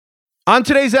On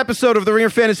today's episode of the Ringer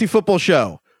Fantasy Football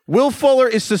Show, Will Fuller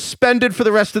is suspended for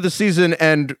the rest of the season,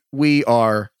 and we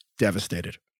are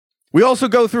devastated. We also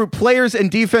go through players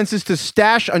and defenses to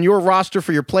stash on your roster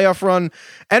for your playoff run,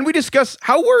 and we discuss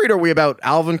how worried are we about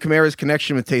Alvin Kamara's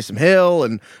connection with Taysom Hill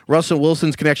and Russell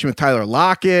Wilson's connection with Tyler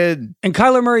Lockett. And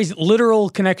Kyler Murray's literal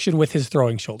connection with his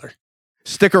throwing shoulder.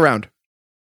 Stick around.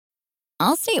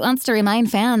 Allstate wants to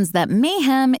remind fans that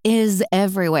mayhem is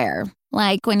everywhere.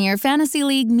 Like when your fantasy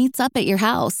league meets up at your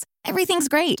house. Everything's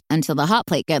great until the hot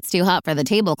plate gets too hot for the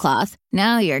tablecloth.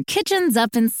 Now your kitchen's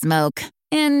up in smoke.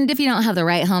 And if you don't have the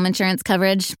right home insurance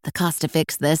coverage, the cost to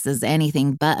fix this is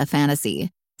anything but a fantasy.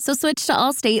 So switch to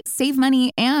Allstate, save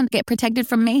money, and get protected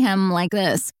from mayhem like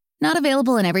this. Not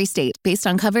available in every state based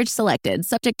on coverage selected,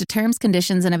 subject to terms,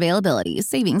 conditions, and availability.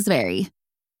 Savings vary.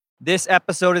 This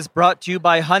episode is brought to you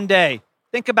by Hyundai.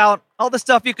 Think about all the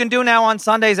stuff you can do now on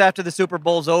Sundays after the Super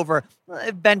Bowl's over.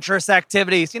 Adventurous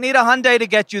activities. You need a Hyundai to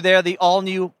get you there. The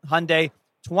all-new Hyundai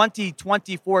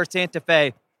 2024 Santa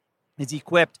Fe is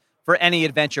equipped for any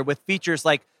adventure with features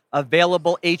like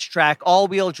available H-Track,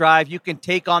 all-wheel drive. You can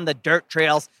take on the dirt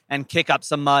trails and kick up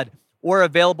some mud. Or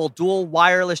available dual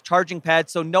wireless charging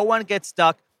pads so no one gets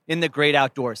stuck in the great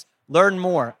outdoors. Learn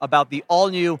more about the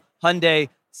all-new Hyundai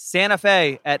Santa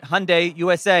Fe at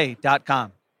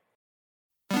HyundaiUSA.com.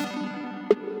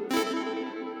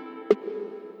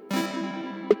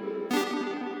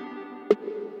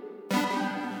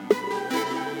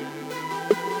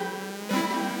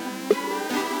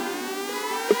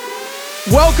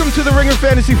 Welcome to the Ringer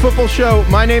Fantasy Football Show.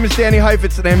 My name is Danny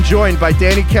Heifetz, and I'm joined by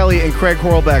Danny Kelly and Craig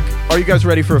Horlbeck. Are you guys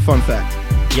ready for a fun fact?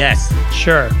 Yes.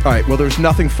 Sure. All right, well, there's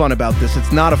nothing fun about this.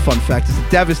 It's not a fun fact. It's a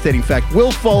devastating fact.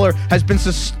 Will Fuller has been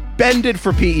suspended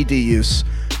for PED use.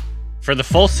 For the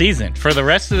full season, for the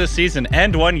rest of the season,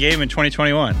 and one game in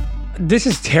 2021. This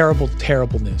is terrible,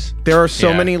 terrible news. There are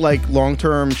so many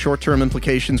long-term, short-term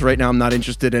implications right now. I'm not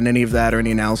interested in any of that or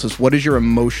any analysis. What is your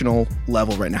emotional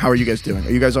level right now? How are you guys doing? Are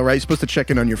you guys all right? You're supposed to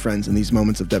check in on your friends in these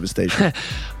moments of devastation.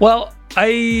 Well,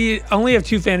 I only have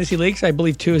 2 fantasy leagues. I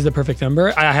believe 2 is the perfect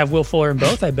number. I have Will Fuller in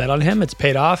both. I bet on him. It's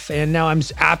paid off. And now I'm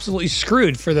absolutely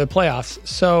screwed for the playoffs.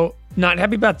 So not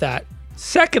happy about that.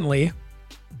 Secondly,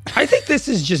 I think this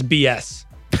is just BS.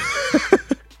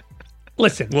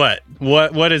 Listen.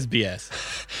 What is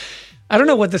BS? I don't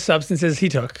know what the substance is he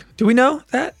took. Do we know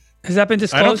that? Has that been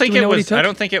disclosed? I don't think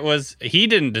it was. He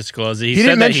didn't disclose it. He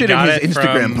didn't mention it in his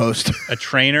Instagram post. A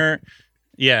trainer.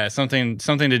 Yeah, something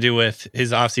to do with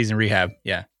his off-season rehab.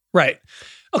 Yeah. Right.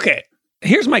 Okay.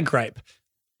 Here's my gripe.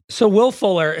 So Will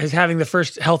Fuller is having the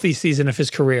first healthy season of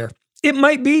his career. It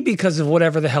might be because of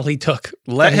whatever the hell he took.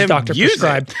 Let him doctor use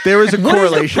prescribed. it. There is a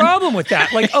correlation. What is the problem with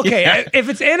that? Like, okay, if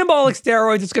it's anabolic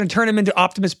steroids, it's going to turn him into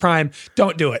Optimus Prime.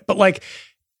 Don't do it. But like,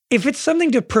 if it's something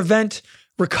to prevent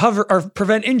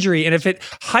injury, and if it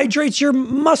hydrates your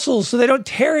muscles so they don't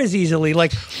tear as easily,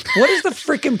 like, what is the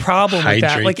freaking problem with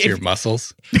that? Like, your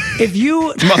muscles. If you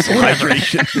muscle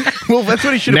hydration. Well, that's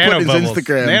what he should have put in his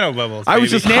Instagram. Nanobubbles. I was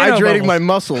just hydrating my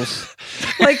muscles.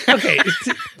 Like, okay,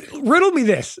 riddle me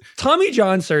this. Tommy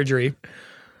John surgery,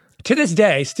 to this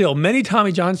day, still, many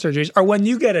Tommy John surgeries are when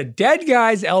you get a dead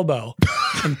guy's elbow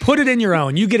and put it in your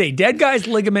own. You get a dead guy's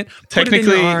ligament, put it in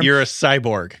your arm. You're a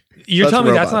cyborg. You're telling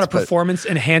me that's not a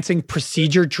performance-enhancing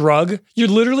procedure drug? You're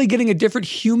literally getting a different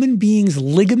human being's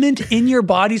ligament in your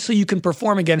body so you can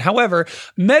perform again. However,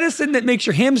 medicine that makes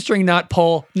your hamstring not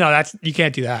pull, no, you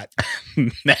can't do that.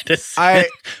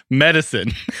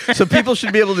 Medicine. So people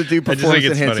should be able to do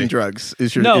performance-enhancing drugs.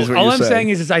 All I'm saying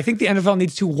is I think the NFL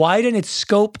needs to widen its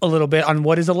scope a little bit on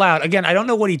what is allowed. Again, I don't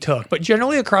know what he took, but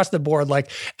generally across the board, like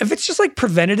if it's just like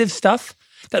preventative stuff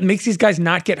that makes these guys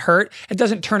not get hurt, it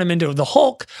doesn't turn them into the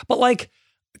Hulk, but like,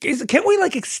 can't we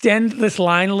like extend this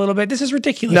line a little bit? This is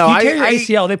ridiculous. No, you tear your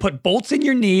ACL, they put bolts in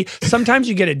your knee. Sometimes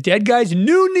you get a dead guy's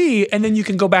new knee, and then you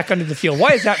can go back onto the field.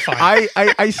 Why is that fine?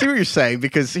 I see what you're saying,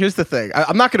 because here's the thing.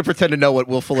 I'm not going to pretend to know what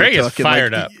Will Fuller Craig took. Is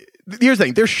fired up. Here's the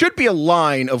thing. There should be a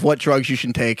line of what drugs you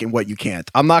should take and what you can't.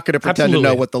 I'm not going to pretend to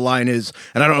know what the line is,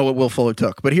 and I don't know what Will Fuller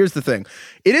took. But here's the thing.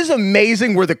 It is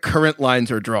amazing where the current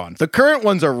lines are drawn. The current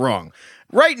ones are wrong.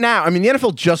 Right now, I mean, the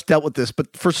NFL just dealt with this,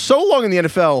 but for so long in the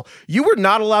NFL, you were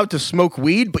not allowed to smoke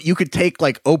weed, but you could take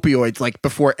like opioids like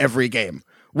before every game.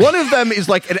 One of them is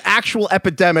like an actual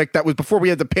epidemic that was before we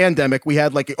had the pandemic. We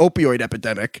had like an opioid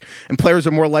epidemic, and players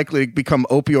are more likely to become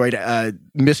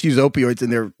misuse opioids in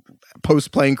their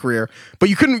post-playing career. But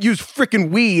you couldn't use freaking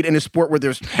weed in a sport where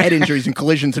there's head injuries and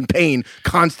collisions and pain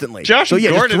constantly. Josh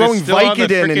Gordon just throwing is still on the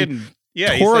Vicodin freaking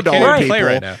Toradol people. Play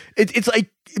right now. It's like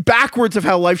backwards of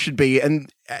how life should be.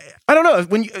 And I don't know,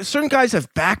 when certain guys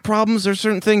have back problems or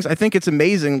certain things, I think it's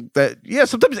amazing that,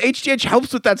 sometimes HGH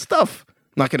helps with that stuff. I'm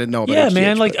not going to know about HGH. Yeah,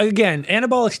 man. Like, again,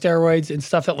 anabolic steroids and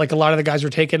stuff that like a lot of the guys were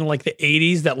taking in like the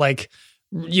 80s that like,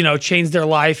 changed their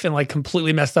life and like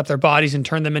completely messed up their bodies and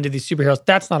turned them into these superheroes.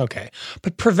 That's not okay.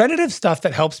 But preventative stuff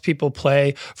that helps people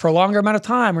play for a longer amount of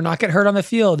time or not get hurt on the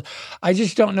field, I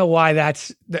just don't know why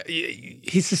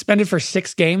he's suspended for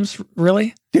 6 games.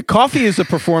 Really? Yeah, coffee is a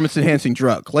performance-enhancing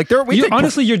drug. Like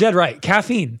honestly, you're dead right.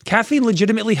 Caffeine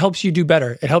legitimately helps you do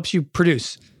better. It helps you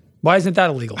produce. Why isn't that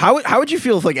illegal? How would you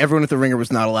feel if like everyone at the Ringer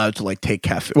was not allowed to like take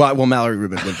caffeine? Well, Mallory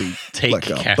Rubin would be take let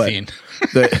go, caffeine.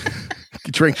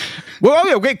 Drink.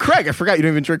 Well, wait, Craig, I forgot you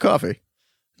don't even drink coffee.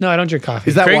 No, I don't drink coffee.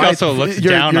 Is that Craig why also looks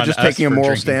down you're on just us taking a for moral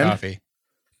drinking stand? Coffee.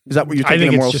 Is that what you're I taking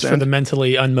think a moral it's just stand? for the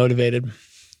mentally unmotivated.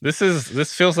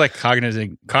 This feels like cognitive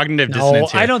No,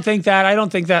 dissonance here. I don't think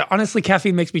that. Honestly,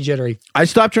 caffeine makes me jittery. I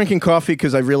stopped drinking coffee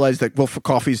because I realized that,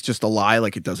 coffee is just a lie.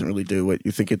 Like, it doesn't really do what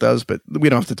you think it does, but we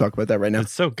don't have to talk about that right now.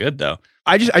 It's so good, though.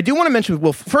 I do want to mention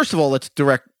Will. First of all, let's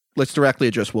directly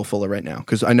address Will Fuller right now,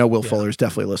 because I know Will Fuller is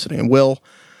definitely listening. And Will,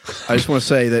 I just want to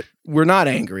say that we're not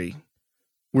angry.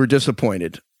 We're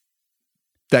disappointed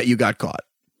that you got caught.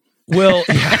 Will,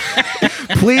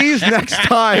 please, next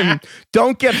time,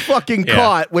 don't get fucking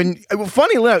caught.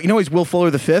 Funny enough, he's Will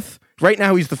Fuller the 5th. Right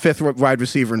now, he's the 5th wide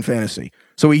receiver in fantasy.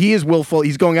 So he is Will Fuller.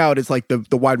 He's going out as like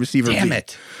the wide receiver. Damn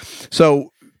it.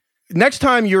 So next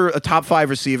time you're a top 5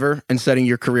 receiver and setting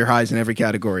your career highs in every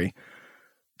category,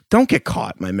 don't get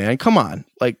caught, my man. Come on.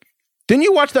 Like, didn't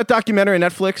you watch that documentary on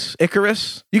Netflix,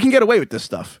 Icarus? You can get away with this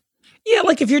stuff. Yeah,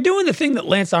 like if you're doing the thing that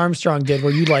Lance Armstrong did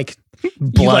where you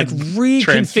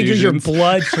reconfigure your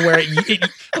blood to where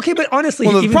okay, but honestly,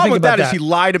 the even problem with that is he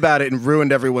lied about it and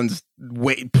ruined everyone's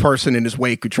person in his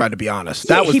wake who tried to be honest.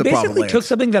 That was the problem. He basically took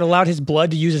something that allowed his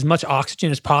blood to use as much oxygen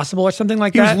as possible or something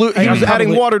like that. He was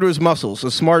adding water to his muscles.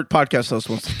 A smart podcast host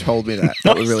once told me that.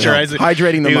 That was really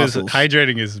hydrating the muscles.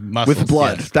 Hydrating his muscles. With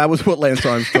blood. Yes. That was what Lance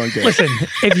Armstrong did. Listen,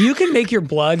 if you can make your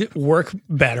blood work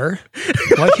better,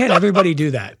 why can't everybody do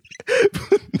that?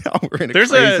 Now we're in a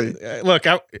crazy. Look,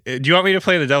 do you want me to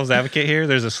play the devil's advocate here?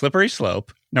 There's a slippery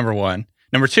slope, number one.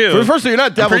 Number two. For the first thing, you're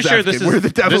not devil's advocate. Sure we're the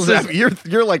devil's advocate.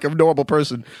 You're like a normal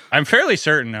person. I'm fairly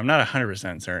certain, I'm not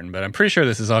 100% certain, but I'm pretty sure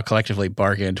this is all collectively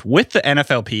bargained with the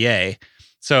NFLPA.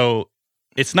 So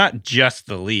it's not just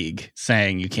the league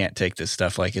saying you can't take this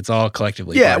stuff. Like, it's all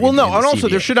collectively bargained. Well, no, and also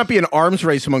there should not be an arms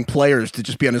race among players to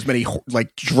just be on as many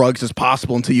like drugs as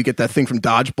possible until you get that thing from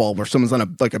dodgeball where someone's on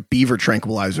a beaver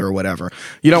tranquilizer or whatever.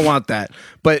 You don't want that.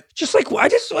 But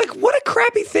what a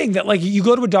crappy thing that like you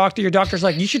go to a doctor, your doctor's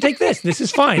like, you should take this. This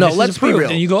is fine. No, let's be real.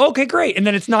 And you go, okay, great. And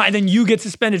then it's not, and then you get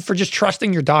suspended for just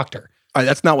trusting your doctor. All right,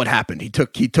 that's not what happened. He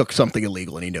took something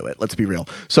illegal and he knew it. Let's be real.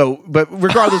 So, but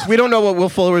regardless, we don't know what Will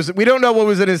Fuller was. We don't know what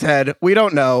was in his head. We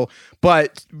don't know.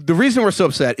 But the reason we're so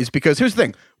upset is because here's the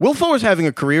thing: Will Fuller's having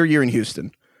a career year in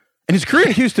Houston, and his career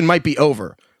in Houston might be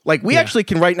over. Like, we actually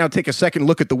can right now take a second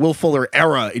look at the Will Fuller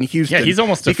era in Houston. Yeah, he's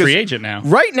almost a free agent now.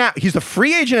 Right now, he's a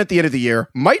free agent at the end of the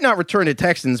year. Might not return to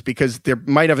Texans because they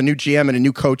might have a new GM and a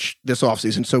new coach this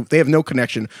offseason, so they have no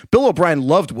connection. Bill O'Brien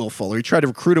loved Will Fuller. He tried to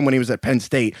recruit him when he was at Penn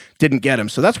State, didn't get him.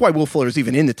 So that's why Will Fuller is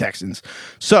even in the Texans.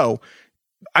 So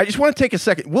I just want to take a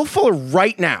second. Will Fuller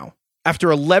right now, after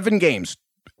 11 games,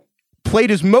 played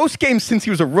his most games since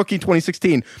he was a rookie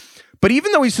 2016. But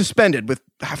even though he's suspended with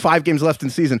 5 games left in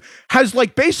the season, has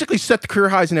like basically set the career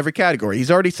highs in every category. He's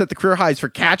already set the career highs for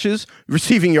catches,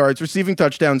 receiving yards, receiving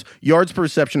touchdowns, yards per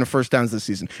reception, and first downs this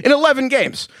season in 11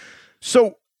 games.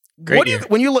 So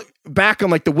when you look back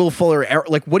on like the Will Fuller era,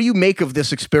 like what do you make of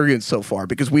this experience so far?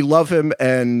 Because we love him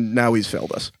and now he's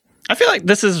failed us. I feel like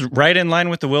this is right in line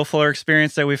with the Will Fuller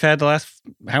experience that we've had the last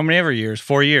how many ever years?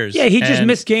 4 years. Yeah, he just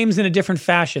missed games in a different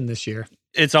fashion this year.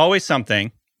 It's always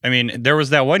something. I mean, there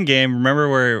was that one game, remember,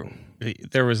 where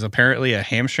there was apparently a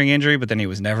hamstring injury, but then he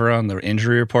was never on the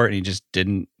injury report and he just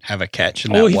didn't have a catch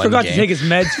in that one game. Oh, he forgot to take his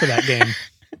meds for that game.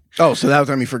 Oh, so that was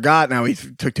time he forgot. Now he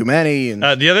took too many. And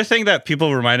the other thing that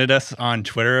people reminded us on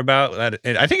Twitter about,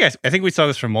 I think we saw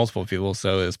this from multiple people,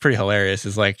 so it was pretty hilarious,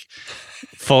 is like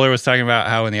Fuller was talking about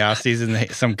how in the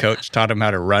offseason some coach taught him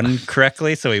how to run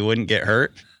correctly so he wouldn't get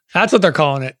hurt. That's what they're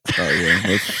calling it. Oh,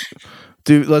 yeah.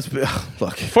 Dude, look.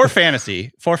 For fantasy,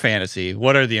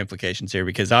 what are the implications here?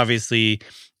 Because obviously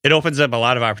it opens up a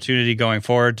lot of opportunity going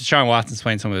forward. Deshaun Watson's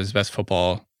playing some of his best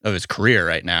football of his career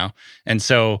right now. And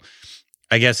so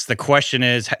I guess the question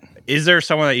is there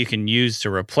someone that you can use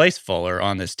to replace Fuller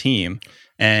on this team?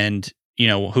 And,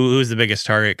 who's the biggest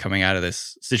target coming out of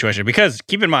this situation? Because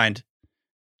keep in mind,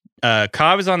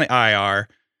 Cobb is on the IR.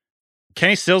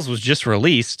 Kenny Stills was just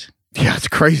released. Yeah, it's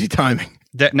crazy timing.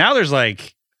 That now there's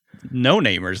like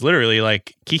no-namers, literally,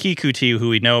 like Kiki Kuti, who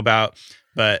we know about,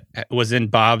 but was in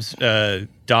Bob's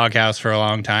doghouse for a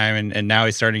long time, and now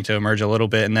he's starting to emerge a little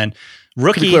bit. And then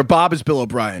rookie... To be clear, Bob is Bill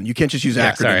O'Brien. You can't just use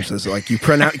acronyms. As like you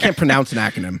can't pronounce an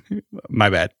acronym. My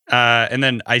bad. And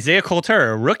then Isaiah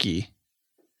Coulter, a rookie,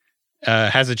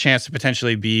 has a chance to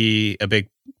potentially be a big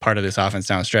part of this offense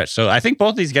down the stretch. So I think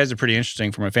both these guys are pretty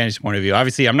interesting from a fantasy point of view.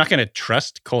 Obviously, I'm not going to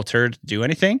trust Coulter to do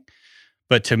anything,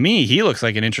 but to me, he looks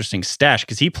like an interesting stash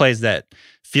because he plays that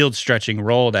field stretching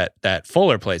role that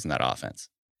Fuller plays in that offense.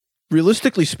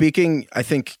 Realistically speaking, I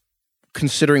think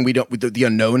considering we don't the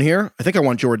unknown here, I think I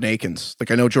want Jordan Akins.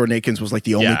 Like I know Jordan Akins was like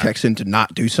the only Texan to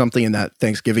not do something in that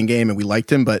Thanksgiving game, and we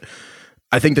liked him, but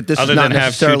I think that this other is not than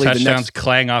necessarily have 2 touchdowns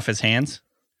clang off his hands.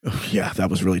 Yeah, that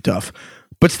was really tough.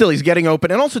 But still, he's getting open.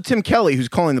 And also Tim Kelly, who's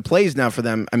calling the plays now for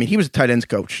them. I mean, he was a tight ends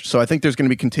coach. So I think there's going to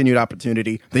be continued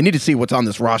opportunity. They need to see what's on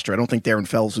this roster. I don't think Darren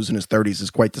Fells, who's in his 30s, is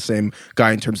quite the same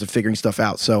guy in terms of figuring stuff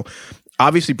out. So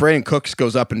obviously, Brandon Cooks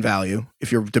goes up in value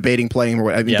if you're debating playing him.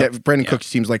 I mean, Brandon Cooks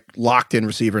seems like locked in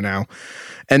receiver now.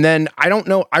 And then I don't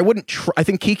know. I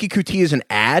think Kiki Kuti is an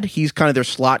ad. He's kind of their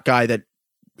slot guy that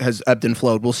has ebbed and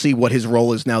flowed. We'll see what his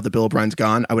role is now that Bill O'Brien's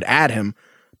gone. I would add him.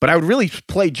 But I would really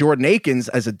play Jordan Akins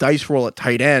as a dice roll at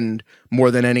tight end more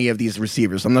than any of these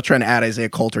receivers. I'm not trying to add Isaiah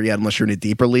Coulter yet unless you're in a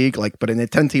deeper league. But in a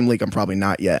 10-team league, I'm probably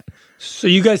not yet. So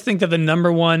you guys think that the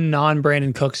number one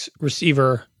non-Brandon Cooks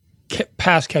receiver,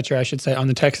 pass catcher, I should say, on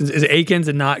the Texans is Akins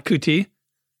and not Kuti?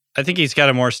 I think he's got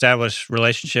a more established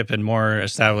relationship and more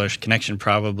established connection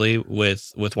probably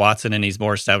with Watson, and he's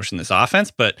more established in this offense.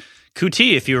 But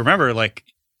Kuti, if you remember, like,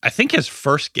 I think his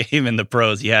first game in the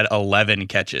pros, he had 11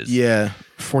 catches. Yeah,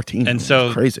 14. And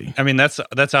so crazy. I mean, that's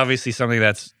obviously something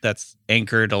that's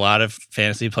anchored a lot of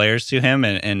fantasy players to him,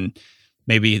 and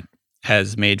maybe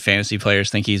has made fantasy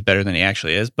players think he's better than he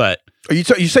actually is. But are you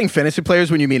saying fantasy players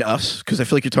when you mean us? Because I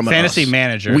feel like you're talking about fantasy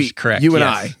managers. Correct. You and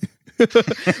I.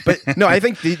 But no, I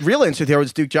think the real answer there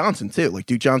was Duke Johnson too. Like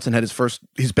Duke Johnson had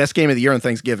his best game of the year on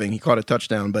Thanksgiving. He caught a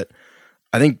touchdown, but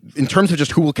I think in terms of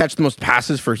just who will catch the most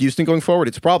passes for Houston going forward,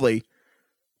 it's probably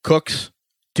Cooks,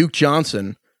 Duke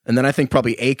Johnson, and then I think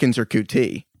probably Akins or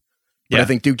Kuti. But I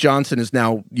think Duke Johnson is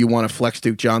now, you want to flex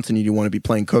Duke Johnson, you want to be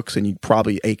playing Cooks, and you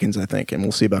probably Akins, I think, and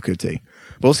we'll see about Kuti.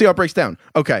 But we'll see how it breaks down.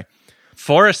 Okay.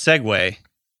 For a segue,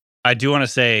 I do want to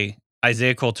say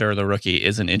Isaiah Coulter, the rookie,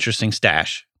 is an interesting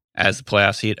stash as the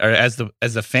playoffs heat, or as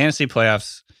the fantasy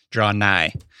playoffs draw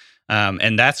nigh.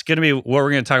 And that's going to be what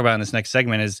we're going to talk about in this next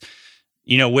segment is,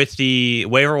 you know, with the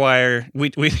waiver wire, we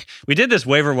did this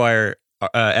waiver wire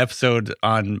episode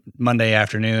on Monday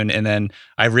afternoon, and then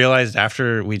I realized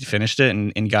after we finished it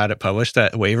and got it published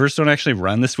that waivers don't actually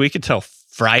run this week until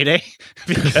Friday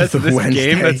because this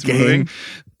game that's moving.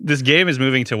 This game is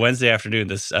moving to Wednesday afternoon.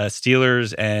 This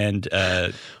Steelers and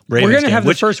Ravens. We're going to have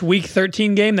the first Week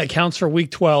 13 game that counts for Week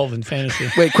 12 in fantasy.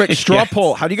 Wait, quick straw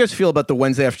poll. How do you guys feel about the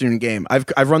Wednesday afternoon game?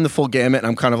 I've run the full gamut, and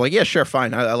I'm kind of like, yeah, sure,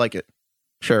 fine. I like it.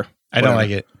 Sure. I don't like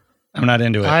it. I'm not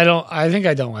into it. I think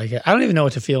I don't like it. I don't even know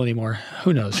what to feel anymore.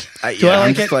 Who knows? Do I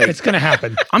like it? It's going to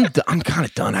happen. I'm kind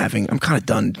of done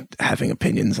having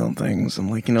opinions on things. I'm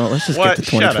like, let's just get to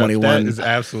 2021. That is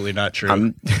absolutely not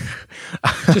true.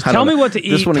 Just tell me what to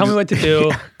eat. Tell me what to do.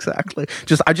 Yeah, exactly.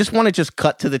 I just want to just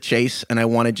cut to the chase, and I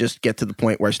want to just get to the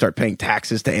point where I start paying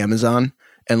taxes to Amazon.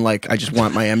 And I just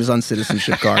want my Amazon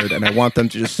citizenship card, and I want them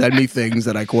to just send me things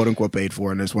that I quote unquote paid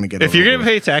for, and I just want to get. If you're going to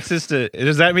pay taxes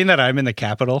does that mean that I'm in the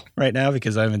capital right now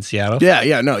because I'm in Seattle?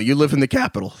 Yeah. No, you live in the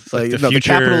capital. The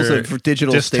capital's a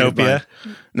digital dystopia.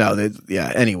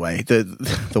 Anyway,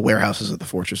 the warehouses are the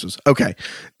fortresses. Okay,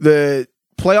 the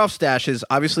playoff stashes.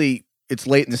 Obviously, it's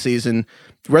late in the season.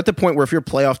 We're at the point where if you're a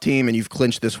playoff team and you've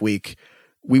clinched this week,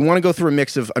 we want to go through a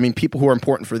mix of, people who are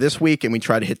important for this week, and we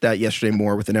try to hit that yesterday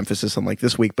more with an emphasis on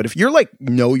this week. But if you're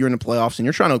you're in the playoffs and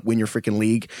you're trying to win your freaking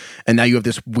league, and now you have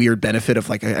this weird benefit of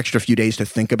an extra few days to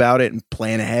think about it and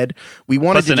plan ahead, we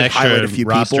wanted to just highlight a few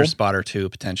people. An extra roster spot or two,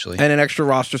 potentially. And an extra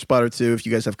roster spot or two if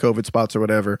you guys have COVID spots or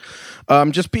whatever.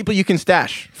 Just people you can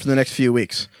stash for the next few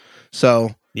weeks.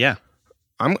 So, yeah.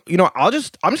 I'm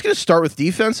just going to start with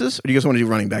defenses, or do you guys want to do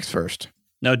running backs first?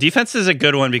 No, defense is a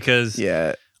good one because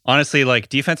honestly,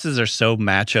 defenses are so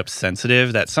matchup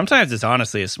sensitive that sometimes it's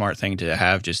honestly a smart thing to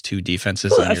have just two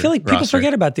defenses. I feel like people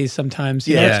forget about these sometimes.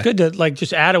 It's good to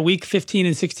just add a week 15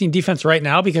 and 16 defense right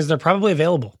now because they're probably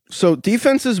available. So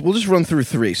defenses, we'll just run through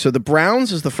three. So the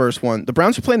Browns is the first one. The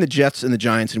Browns are playing the Jets and the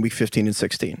Giants in week 15 and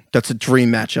 16. That's a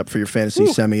dream matchup for your fantasy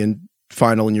semi and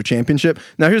final in your championship.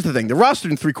 Now here's the thing. They're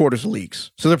rostered in 3/4 of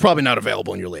leagues, so they're probably not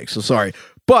available in your league. So sorry.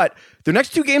 But their next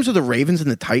 2 games are the Ravens and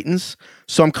the Titans.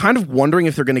 So I'm kind of wondering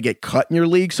if they're going to get cut in your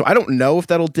league. So I don't know if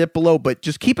that'll dip below, but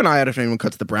just keep an eye out if anyone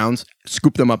cuts the Browns.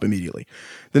 Scoop them up immediately.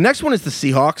 The next one is the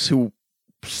Seahawks, who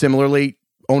similarly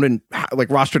owned in, like,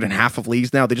 rostered in half of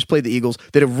leagues now. They just played the Eagles.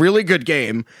 They had a really good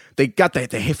game. They got the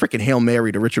freaking Hail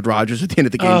Mary to Richard Rodgers at the end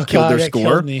of the game, killed their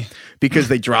score because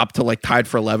they dropped to, like, tied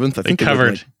for 11th. I think they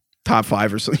covered top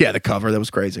 5 or so. Yeah, the cover. That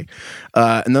was crazy.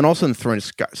 And then also throwing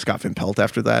Scott Van Pelt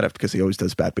after that, because he always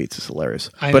does bad beats. It's hilarious.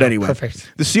 But anyway,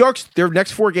 perfect. The Seahawks, their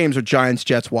next 4 games are Giants,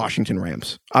 Jets, Washington,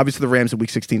 Rams. Obviously, the Rams in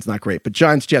Week 16 is not great, but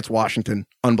Giants, Jets, Washington,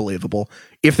 unbelievable.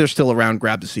 If they're still around,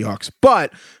 grab the Seahawks.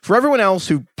 But for everyone else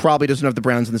who probably doesn't have the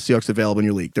Browns and the Seahawks available in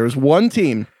your league, there's one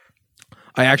team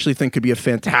I actually think could be a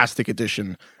fantastic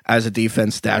addition as a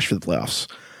defense stash for the playoffs.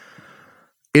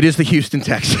 It is the Houston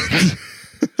Texans.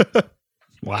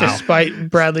 Wow. Despite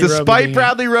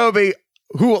Bradley Roby,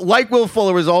 who, like Will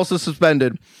Fuller, is also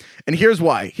suspended. And here's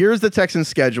why. Here's the Texans'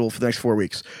 schedule for the next 4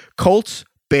 weeks. Colts,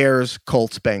 Bears,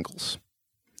 Colts, Bengals.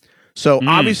 So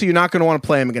obviously you're not going to want to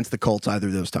play them against the Colts either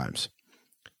of those times.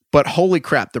 But holy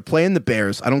crap, they're playing the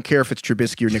Bears. I don't care if it's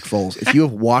Trubisky or Nick Foles. If you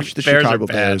have watched the Chicago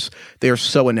Bears, they are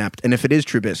so inept. And if it is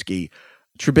Trubisky,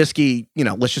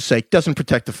 let's just say, doesn't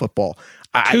protect the football.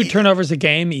 2 turnovers a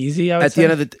game, easy, I would say. At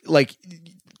the end of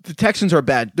the Texans are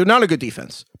bad. They're not a good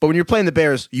defense. But when you're playing the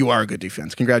Bears, you are a good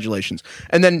defense. Congratulations.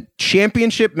 And then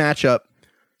championship matchup,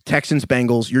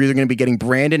 Texans-Bengals. You're either going to be getting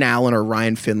Brandon Allen or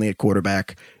Ryan Finley at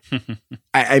quarterback.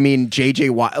 I mean,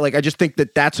 J.J. Watt. Like, I just think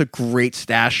that's a great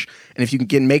stash. And if you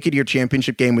can make it to your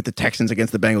championship game with the Texans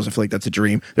against the Bengals, I feel like that's a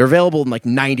dream. They're available in like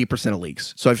 90% of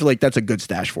leagues. So I feel like that's a good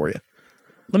stash for you.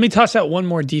 Let me toss out one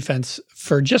more defense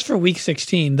for Week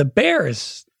 16. The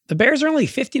Bears are only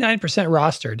 59%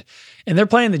 rostered, and they're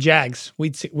playing the Jags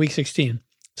week 16.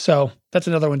 So that's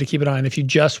another one to keep an eye on if you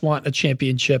just want a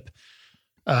championship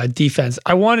defense.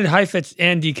 I wanted Heifetz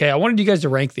and DK. I wanted you guys to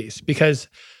rank these because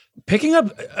picking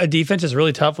up a defense is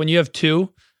really tough when you have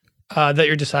 2 that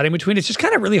you're deciding between. It's just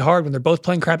kind of really hard when they're both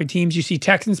playing crappy teams. You see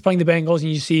Texans playing the Bengals,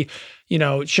 and you see,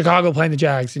 Chicago playing the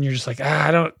Jags, and you're just like,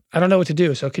 I don't know what to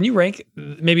do. So can you rank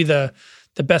maybe the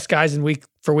best guys in week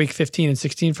 15 and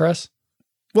 16 for us?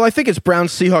 Well, I think it's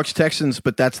Browns, Seahawks, Texans,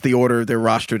 but that's the order they're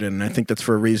rostered in. And I think that's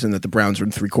for a reason that the Browns are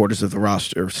in 3/4 of the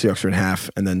roster, or Seahawks are in half,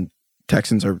 and then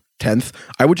Texans are 10th.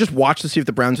 I would just watch to see if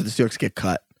the Browns or the Seahawks get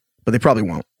cut, but they probably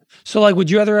won't. So, like, would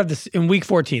you rather have this in week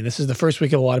 14? This is the first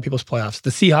week of a lot of people's playoffs.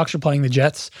 The Seahawks are playing the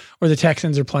Jets, or the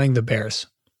Texans are playing the Bears?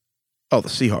 Oh, the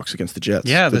Seahawks against the Jets.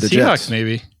 Yeah, the Seahawks, Jets.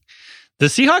 Maybe. The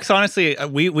Seahawks, honestly,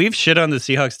 we've shit on the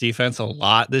Seahawks defense a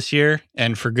lot this year,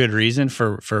 and for good reason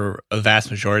for a vast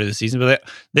majority of the season. But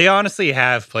they honestly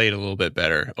have played a little bit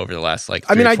better over the last 3 or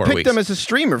 4 weeks. I picked them as a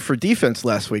streamer for defense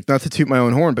last week, not to toot my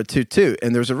own horn, but toot.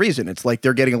 And there's a reason. It's like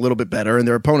they're getting a little bit better, and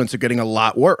their opponents are getting a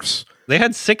lot worse. They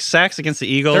had 6 sacks against the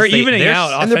Eagles. They're evening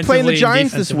out, and they're playing the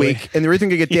Giants this week, and they're even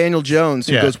going to get Daniel Jones,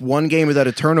 who goes 1 game without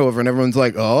a turnover, and everyone's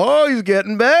like, "Oh, he's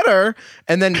getting better."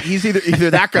 And then he's either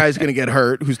that guy's going to get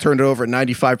hurt, who's turned it over at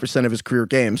 95% of his career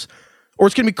games, or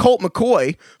it's going to be Colt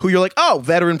McCoy, who you're like, "Oh,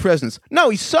 veteran presence." No,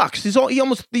 he sucks. He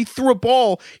threw a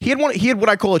ball. He had what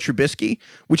I call a Trubisky,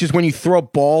 which is when you throw a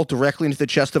ball directly into the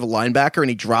chest of a linebacker and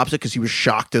he drops it because he was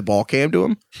shocked the ball came to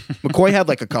him. McCoy had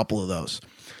like a couple of those.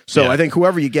 So I think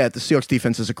whoever you get, the Seahawks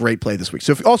defense is a great play this week.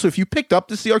 So if you picked up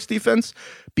the Seahawks defense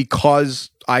because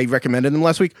I recommended them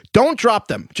last week, don't drop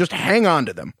them. Just hang on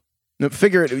to them.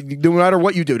 Figure it. No matter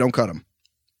what you do, don't cut them.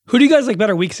 Who do you guys like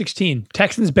better week 16?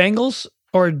 Texans, Bengals,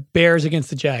 or Bears against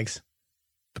the Jags?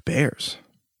 The Bears.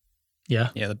 Yeah.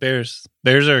 Yeah, the Bears.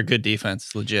 Bears are a good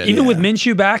defense, legit. Even with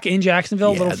Minshew back in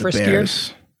Jacksonville, a little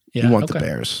friskier. Yeah, you want the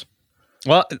Bears.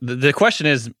 Well, the question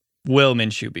is, will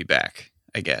Minshew be back?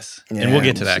 I guess. And we'll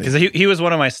get to that because he was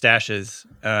one of my stashes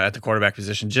at the quarterback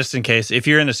position, just in case if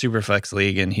you're in the Superflex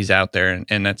League and he's out there,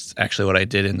 and that's actually what I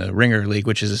did in the Ringer League,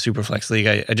 which is a Superflex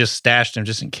League. I just stashed him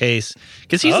just in case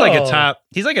because he's like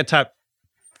a top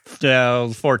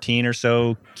 14 or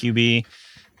so QB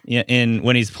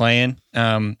when he's playing.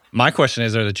 My question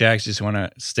is, are the Jags just want to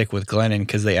stick with Glennon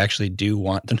because they actually do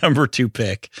want the number 2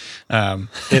 pick?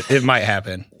 It might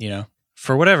happen,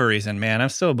 For whatever reason, man, I'm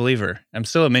still a believer. I'm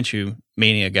still a Minshew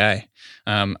mania guy.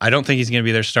 I don't think he's going to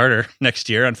be their starter next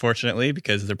year, unfortunately,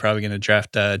 because they're probably going to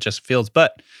draft Justin Fields,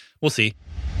 but we'll see.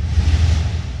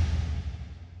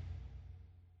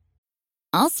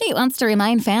 Allstate wants to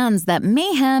remind fans that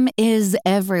mayhem is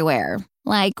everywhere.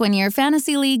 Like when your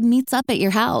fantasy league meets up at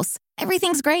your house.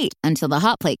 Everything's great until the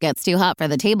hot plate gets too hot for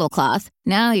the tablecloth.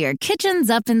 Now your kitchen's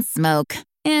up in smoke.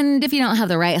 And if you don't have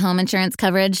the right home insurance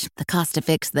coverage, the cost to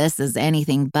fix this is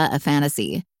anything but a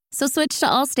fantasy. So switch to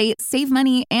Allstate, save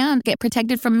money, and get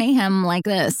protected from mayhem like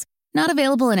this. Not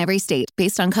available in every state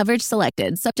based on coverage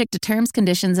selected, subject to terms,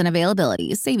 conditions, and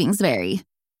availability. Savings vary.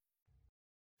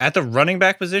 At the running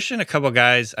back position, a couple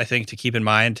guys I think to keep in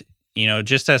mind,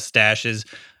 just as stashes.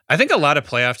 I think a lot of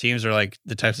playoff teams are like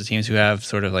the types of teams who have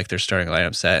sort of like their starting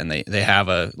lineup set, and they have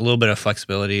a little bit of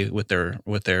flexibility with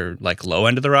their like low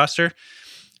end of the roster.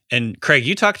 And Craig,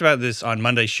 you talked about this on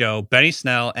Monday's show. Benny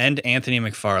Snell and Anthony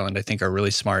McFarland, I think, are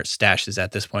really smart stashes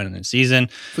at this point in the season.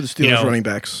 For the Steelers running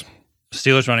backs.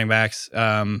 Steelers running backs.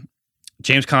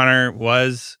 James Conner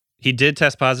he did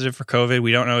test positive for COVID.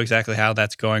 We don't know exactly how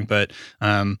that's going, but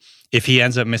if he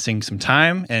ends up missing some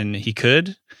time, and he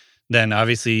could, then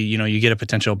obviously, you get a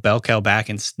potential bell cow back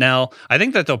in Snell. I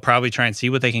think that they'll probably try and see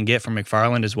what they can get from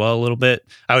McFarland as well a little bit.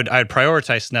 I'd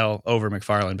prioritize Snell over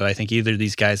McFarland, but I think either of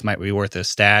these guys might be worth a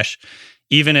stash.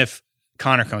 Even if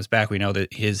Connor comes back, we know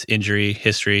that his injury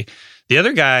history. The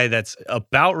other guy that's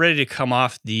about ready to come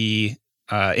off the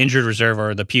injured reserve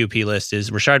or the PUP list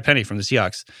is Rashad Penny from the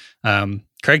Seahawks.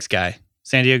 Craig's guy,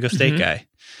 San Diego State guy.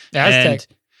 Aztec.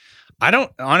 And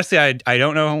I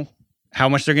don't know how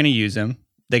much they're going to use him.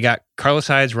 They got Carlos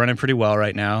Hyde's running pretty well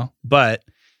right now, but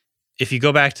if you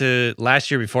go back to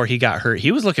last year before he got hurt,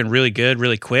 he was looking really good,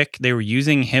 really quick. They were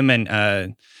using him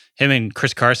and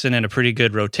Chris Carson in a pretty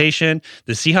good rotation.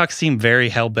 The Seahawks seem very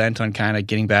hell-bent on kind of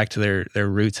getting back to their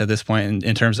roots at this point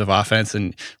in terms of offense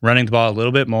and running the ball a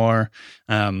little bit more,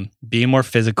 being more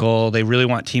physical. They really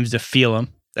want teams to feel them.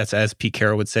 That's as Pete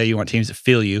Carroll would say, you want teams to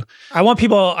feel you. I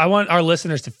want our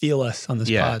listeners to feel us on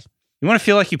this pod. You want to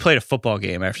feel like you played a football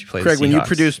game after you played Craig, the Seahawks. when you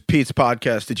produced Pete's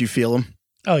podcast, did you feel him?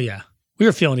 Oh, yeah. We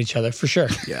were feeling each other, for sure.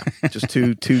 Yeah. Just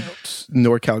two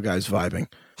NorCal guys vibing.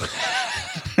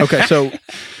 Okay, so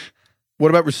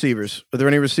what about receivers? Are there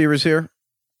any receivers here?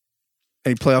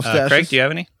 Any playoff stashes? Craig, do you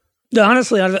have any? No,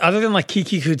 honestly, other than like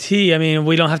Kiki Kuti, I mean,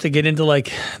 we don't have to get into like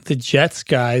the Jets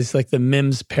guys, like the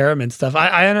Mims, Perriman stuff.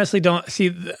 I honestly don't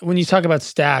see, when you talk about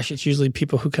stash, it's usually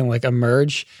people who can like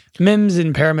emerge. Mims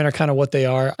and Perriman are kind of what they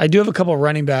are. I do have a couple of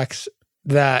running backs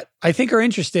that I think are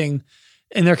interesting,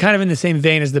 and they're kind of in the same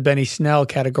vein as the Benny Snell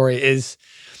category. Is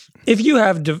if you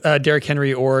have Derrick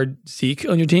Henry or Zeke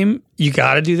on your team, you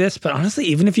got to do this. But honestly,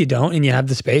 even if you don't and you have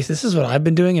the space, this is what I've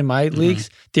been doing in my leagues.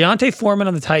 Deontay Foreman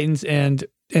on the Titans and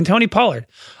Tony Pollard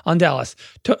on Dallas.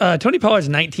 Tony Pollard's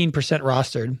 19%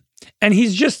 rostered. And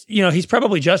he's just, he's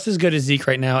probably just as good as Zeke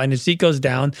right now. And if Zeke goes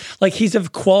down, like he's a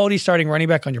quality starting running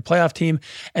back on your playoff team.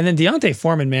 And then Deontay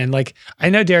Foreman, man, like I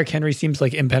know Derrick Henry seems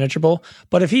like impenetrable,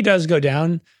 but if he does go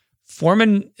down,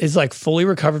 Foreman is like fully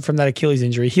recovered from that Achilles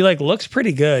injury. He like looks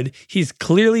pretty good. He's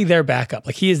clearly their backup.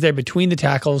 Like he is there between the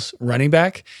tackles running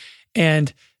back,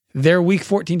 and their week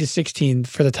 14 to 16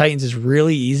 for the Titans is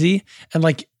really easy. And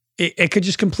like, it could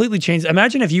just completely change.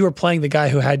 Imagine if you were playing the guy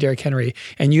who had Derrick Henry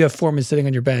and you have Foreman sitting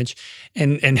on your bench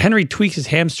and Henry tweaks his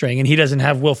hamstring and he doesn't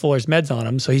have Will Fuller's meds on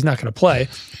him, so he's not going to play.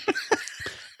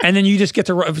 And then you just get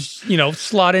to,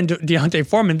 slot into Deontay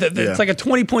Foreman. It's like a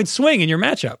 20-point swing in your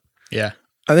matchup. Yeah.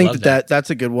 I think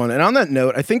that's a good one. And on that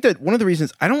note, I think that one of the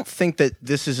reasons, I don't think that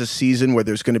this is a season where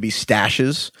there's going to be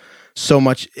stashes so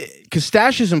much, because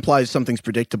stashes implies something's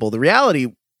predictable. The reality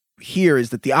here is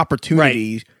that the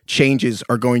opportunity changes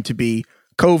are going to be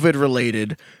COVID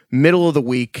related, middle of the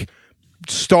week.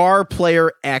 Star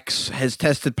player X has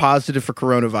tested positive for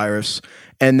coronavirus,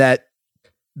 and that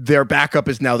their backup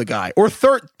is now the guy. Or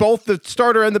both the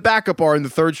starter and the backup are, and the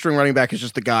third string running back is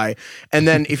just the guy. And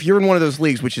then if you're in one of those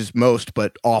leagues, which is most,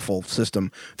 but awful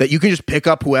system, that you can just pick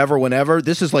up whoever, whenever,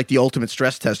 this is like the ultimate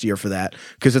stress test year for that.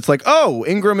 Because it's like, oh,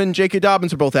 Ingram and J.K.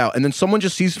 Dobbins are both out. And then someone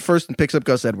just sees it first and picks up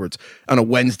Gus Edwards on a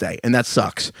Wednesday. And that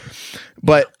sucks.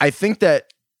 But I think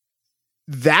that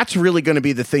that's really going to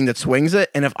be the thing that swings it.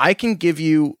 And if I can give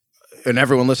you, and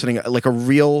everyone listening, like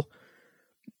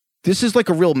this is like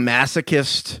a real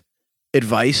masochist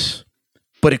advice,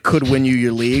 but it could win you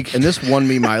your league. And this won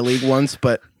me my league once.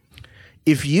 But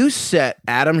if you set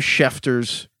Adam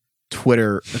Schefter's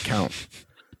Twitter account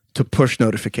to push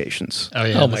notifications. Oh,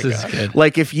 yeah. This is good.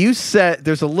 Like if you set,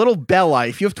 there's a little bell icon.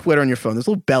 If you have Twitter on your phone, there's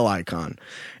a little bell icon.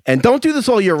 And don't do this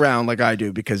all year round like I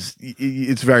do, because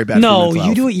it's very bad. No,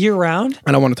 you do it year round?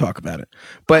 I don't want to talk about it.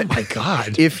 But oh my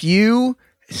God. If you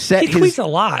set he tweets a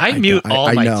lot. I mute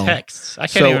all my texts. I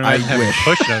can't even have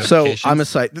push notifications. So I'm a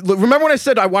site. Remember when I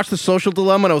said I watched The Social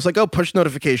Dilemma and I was like, oh, push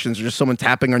notifications are just someone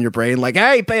tapping on your brain like,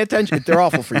 hey, pay attention. They're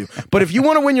awful for you. But if you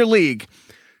want to win your league,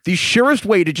 the surest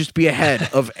way to just be ahead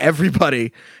of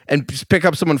everybody and just pick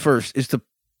up someone first is to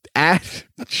add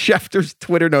Schefter's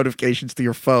Twitter notifications to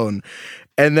your phone.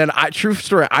 And then true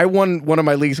story, I won one of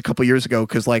my leagues a couple years ago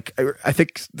because like I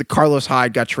think the Carlos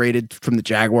Hyde got traded from the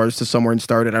Jaguars to somewhere and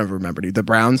started. I don't remember the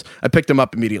Browns. I picked him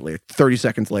up immediately, 30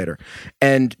 seconds later.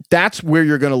 And that's where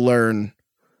you're going to learn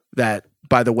that,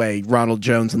 by the way, Ronald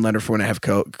Jones and Leonard Fournette have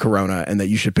corona, and that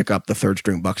you should pick up the third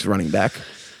string Bucs running back.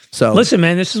 So listen,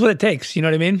 man, this is what it takes. You know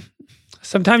what I mean?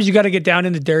 Sometimes you got to get down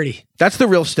into dirty. That's the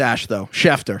real stash, though.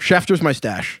 Schefter's my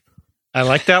stash. I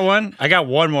like that one. I got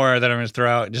one more that I'm going to throw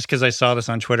out just because I saw this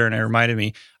on Twitter and it reminded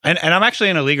me. And I'm actually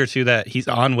in a league or two that he's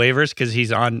on waivers because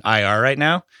he's on IR right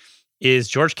now, is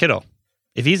George Kittle.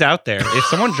 If he's out there, if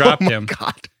someone dropped him,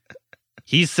 God.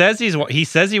 he says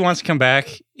he wants to come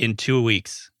back in 2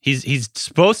 weeks. He's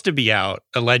supposed to be out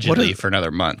allegedly for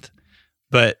another month,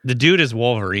 but the dude is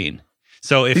Wolverine.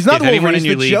 So if he's not anyone Wolverine, in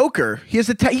your he's the league, Joker.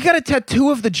 He got a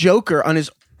tattoo of the Joker on his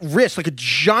wrist, like a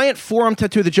giant forearm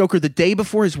tattoo of the Joker the day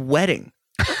before his wedding.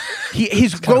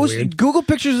 Google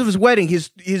pictures of his wedding.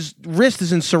 His wrist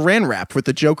is in saran wrap with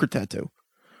the Joker tattoo.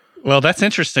 Well, that's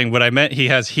interesting. What I meant, he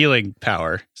has healing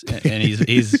power, and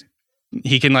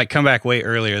he can like come back way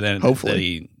earlier than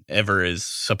he ever is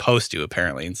supposed to,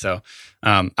 apparently. And so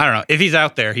I don't know if he's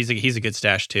out there. He's a good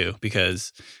stash too,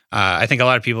 because I think a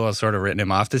lot of people have sort of written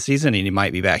him off this season, and he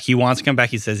might be back. He wants to come back.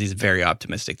 He says he's very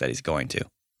optimistic that he's going to.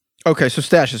 Okay, so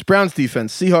stashes: Browns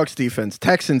defense, Seahawks defense,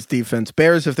 Texans defense,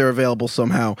 Bears if they're available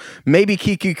somehow, maybe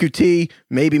Kiki Kuti,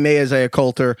 maybe May Isaiah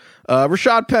Coulter,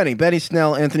 Rashad Penny, Benny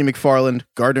Snell, Anthony McFarland,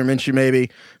 Gardner Minshew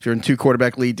maybe if you're in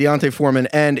 2-quarterback league, Deontay Foreman,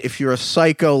 and if you're a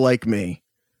psycho like me,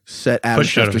 set Adam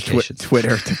Schefter's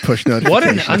Twitter to push notifications. What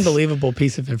an unbelievable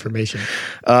piece of information.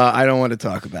 I don't want to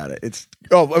talk about it.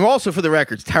 I'm also, for the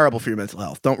record, it's terrible for your mental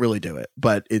health. Don't really do it,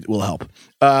 but it will help.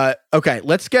 Okay,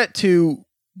 let's get to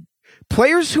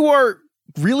players who are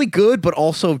really good, but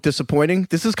also disappointing.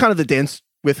 This is kind of the dance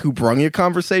with who brung you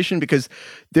conversation, because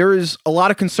there is a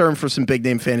lot of concern for some big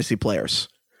name fantasy players.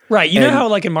 Right. You know how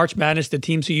like in March Madness, the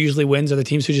teams who usually wins are the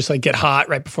teams who just like get hot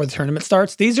right before the tournament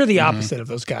starts. These are the opposite of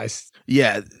those guys.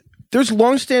 Yeah. There's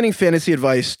longstanding fantasy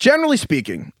advice. Generally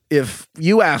speaking, if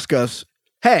you ask us,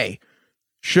 hey,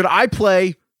 should I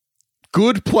play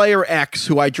good player X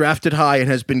who I drafted high and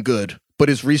has been good, but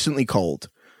is recently cold,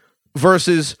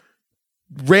 versus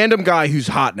random guy who's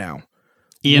hot now.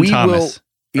 Ian Thomas.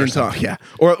 Yeah.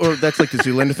 Or that's like the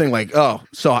Zoolander thing. Like, oh,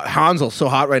 so Hansel, so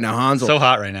hot right now. Hansel. So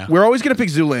hot right now. We're always going to pick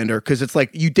Zoolander because it's like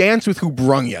you dance with who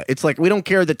brung you. It's like we don't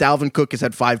care that Dalvin Cook has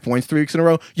had 5 points 3 weeks in a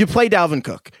row. You play Dalvin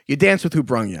Cook. You dance with who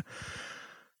brung you.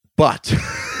 But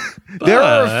there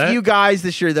are a few guys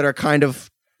this year that are kind of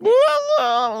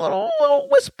a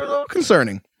little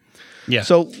concerning. Yeah.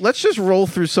 So let's just roll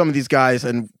through some of these guys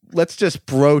and let's just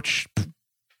broach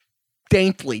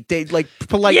daintily,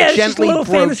 polite, yeah, it's gently just a little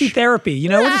broach. Fantasy therapy. You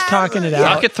know, we're just talking it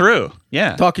out. Talk it through.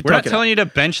 Yeah. We're not telling you to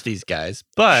bench these guys,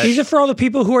 but these are for all the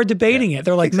people who are debating it.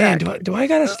 They're like, exactly. Man, do I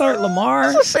got to start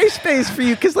Lamar? It's a safe space for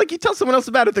you, because like you tell someone else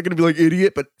about it, they're going to be like,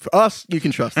 idiot. But for us, you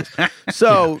can trust us.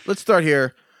 So let's start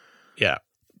here. Yeah.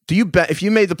 Do you bet if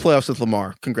you made the playoffs with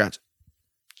Lamar? Congrats.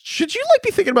 Should you like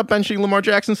be thinking about benching Lamar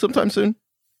Jackson sometime soon?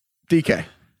 DK.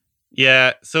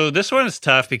 Yeah, so this one is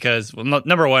tough because, well,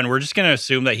 number one, we're just going to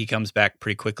assume that he comes back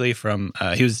pretty quickly from,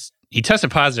 he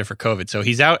tested positive for COVID, so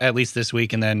he's out at least this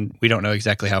week, and then we don't know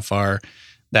exactly how far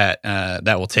that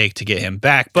will take to get him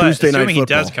back. But Tuesday assuming night he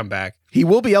does come back, he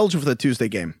will be eligible for the Tuesday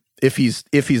game if he's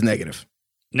negative.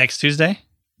 Next Tuesday?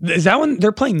 Is that when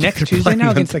they're playing next Tuesday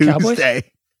now against the Cowboys?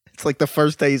 It's like the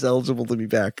first day he's eligible to be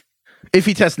back if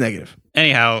he tests negative.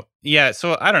 Anyhow, yeah,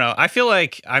 so I don't know. I feel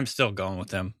like I'm still going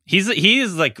with him. He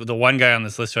is like the one guy on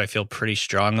this list who I feel pretty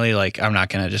strongly like I'm not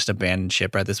going to just abandon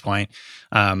ship at this point.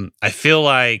 I feel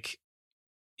like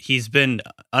he's been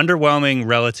underwhelming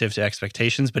relative to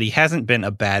expectations, but he hasn't been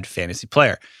a bad fantasy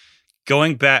player.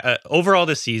 Going back overall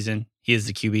this season, he is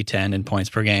the QB 10 in points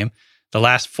per game. The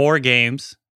last 4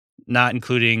 games, not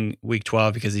including week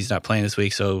 12 because he's not playing this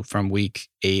week, so from week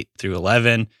 8 through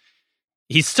 11,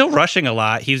 he's still rushing a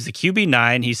lot. He was the QB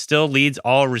 9. He still leads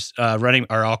all all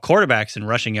quarterbacks in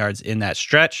rushing yards in that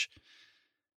stretch.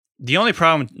 The only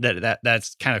problem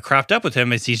that's kind of cropped up with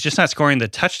him is he's just not scoring the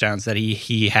touchdowns that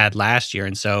he had last year.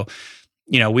 And so,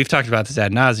 we've talked about this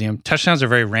ad nauseum. Touchdowns are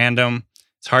very random.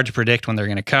 It's hard to predict when they're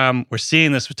going to come. We're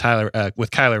seeing this with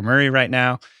Kyler Murray right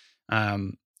now.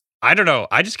 I don't know.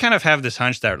 I just kind of have this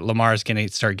hunch that Lamar is going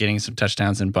to start getting some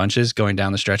touchdowns in bunches going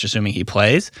down the stretch, assuming he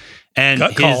plays. And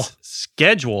his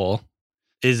schedule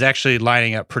is actually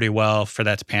lining up pretty well for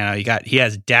that to pan out. He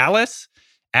has Dallas,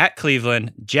 at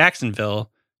Cleveland, Jacksonville,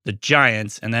 the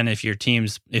Giants, and then if your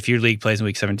league plays in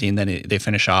week 17, then they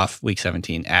finish off week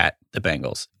 17 at the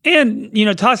Bengals. And,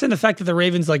 toss in the fact that the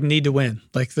Ravens need to win.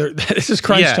 This is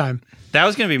crunch time. That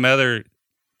was going to be my other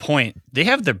point, they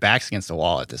have their backs against the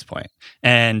wall at this point.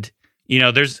 And,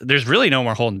 there's really no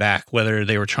more holding back, whether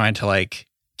they were trying to like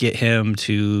get him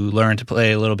to learn to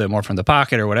play a little bit more from the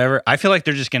pocket or whatever. I feel like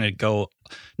they're just going to go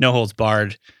no holds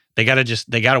barred. They got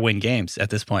to win games at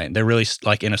this point. They're really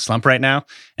like in a slump right now.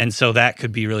 And so that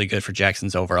could be really good for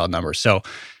Jackson's overall numbers. So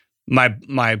my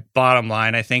bottom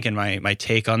line, I think, and my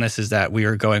take on this is that we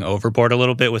are going overboard a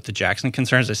little bit with the Jackson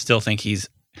concerns. I still think he's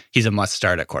a must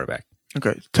start at quarterback.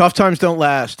 Okay. Tough times don't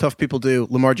last. Tough people do.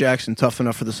 Lamar Jackson, tough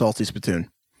enough for the salty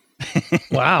spittoon.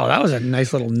 Wow. That was a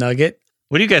nice little nugget.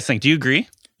 What do you guys think? Do you agree?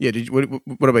 Yeah.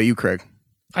 What about you, Craig?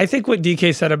 I think what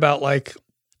DK said about like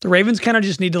the Ravens kind of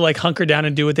just need to like hunker down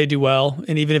and do what they do well.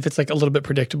 And even if it's like a little bit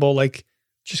predictable, like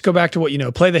just go back to what you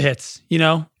know, play the hits,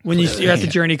 when you're at the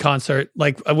Journey concert,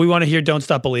 like we want to hear Don't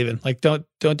Stop Believing. Like don't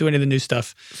do any of the new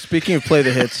stuff. Speaking of play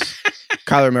the hits,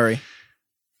 Kyler Murray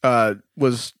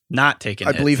was not taking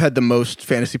I believe had the most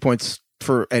fantasy points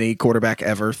for any quarterback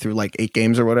ever through like 8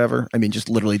 games or whatever. I mean, just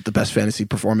literally the best fantasy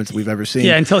performance we've ever seen.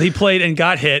 Yeah, until he played and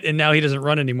got hit, and now he doesn't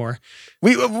run anymore.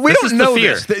 We don't know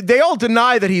this. They all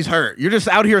deny that he's hurt. You're just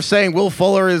out here saying Will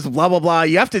Fuller is blah, blah, blah.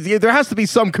 There has to be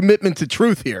some commitment to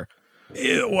truth here.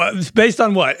 It's based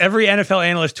on what? Every NFL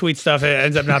analyst tweets stuff. It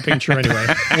ends up not being true anyway.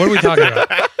 What are we talking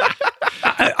about?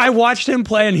 I watched him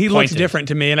play, and he looks different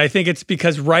to me. And I think it's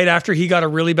because right after he got a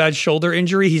really bad shoulder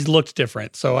injury, he's looked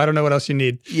different. So I don't know what else you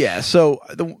need. Yeah. So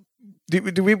do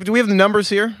we have the numbers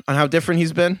here on how different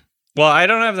he's been? Well, I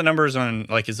don't have the numbers on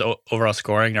like his overall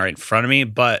scoring right in front of me,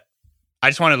 but I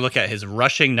just want to look at his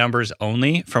rushing numbers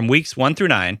only from weeks 1 through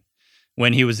 9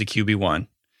 when he was the QB1.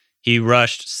 He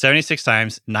rushed 76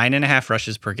 times, 9.5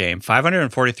 rushes per game,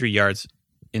 543 yards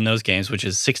in those games, which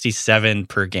is 67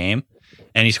 per game.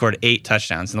 And he scored 8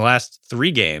 touchdowns. In the last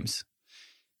 3 games,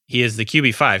 he is the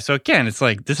QB5. So again, it's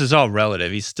like, this is all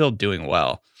relative. He's still doing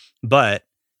well. But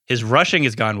his rushing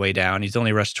has gone way down. He's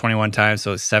only rushed 21 times,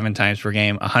 so it's 7 times per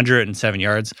game, 107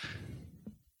 yards.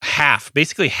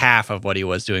 Basically half of what he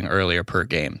was doing earlier per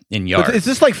game in yards. But is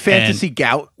this like fantasy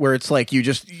gout, where it's like you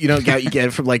know gout you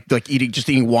get from like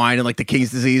eating wine and like the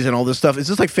King's disease and all this stuff? Is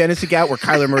this like fantasy gout where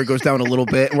Kyler Murray goes down a little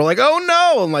bit and we're like, oh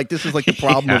no, and like this is like the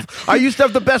problem of I used to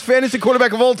have the best fantasy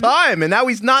quarterback of all time and now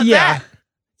he's not that.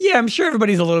 Yeah, I'm sure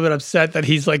everybody's a little bit upset that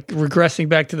he's like regressing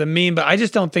back to the mean, but I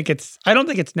don't think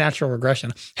it's natural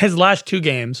regression. His last 2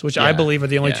 games, which I believe are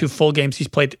the only 2 full games he's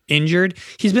played injured,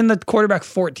 he's been the quarterback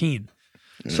 14.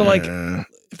 So, like,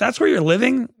 if that's where you're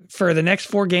living for the next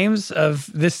 4 games of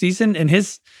this season, and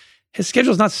his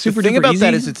schedule is not super duper easy. The thing about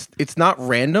that is it's not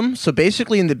random. So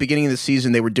basically, in the beginning of the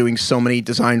season, they were doing so many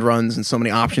designed runs and so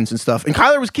many options and stuff, and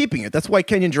Kyler was keeping it. That's why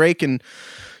Kenyon Drake and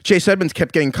Chase Edmonds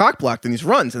kept getting cock blocked in these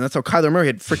runs, and that's how Kyler Murray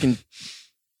had freaking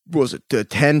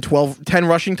 10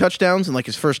 rushing touchdowns in like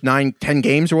his first 9-10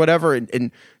 games or whatever,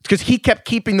 and because he kept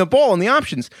keeping the ball in the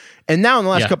options. And now in the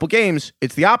last couple games,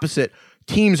 it's the opposite.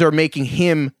 Teams are making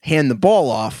him hand the ball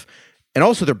off, and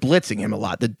also they're blitzing him a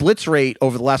lot. The blitz rate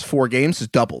over the last 4 games has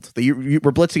doubled. We're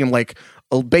blitzing him like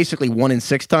basically 1 in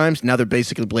 6 times. Now they're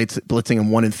basically blitzing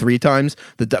him 1 in 3 times.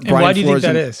 Why do you think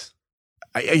that is?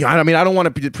 I mean, I don't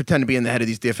want to pretend to be in the head of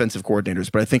these defensive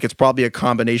coordinators, but I think it's probably a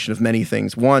combination of many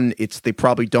things. One, they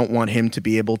probably don't want him to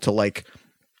be able to like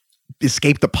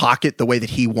escape the pocket the way that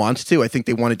he wants to. I think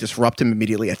they want to disrupt him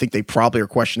immediately. I think they probably are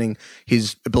questioning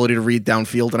his ability to read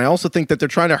downfield. And I also think that they're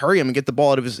trying to hurry him and get the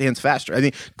ball out of his hands faster. I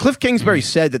think Cliff Kingsbury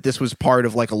said that this was part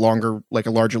of like a larger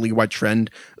league-wide trend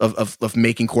of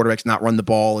making quarterbacks not run the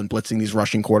ball and blitzing these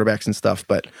rushing quarterbacks and stuff.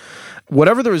 But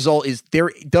whatever the result is, there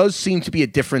does seem to be a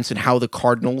difference in how the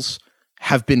Cardinals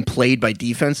have been played by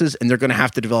defenses, and they're going to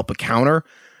have to develop a counter.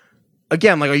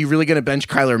 Again, like, are you really going to bench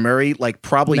Kyler Murray? Like,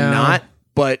 probably not,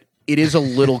 but it is a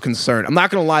little concerned. I'm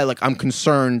not going to lie. Like, I'm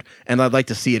concerned, and I'd like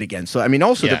to see it again. So, I mean,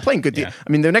 also, they're playing good. I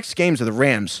mean, their next games are the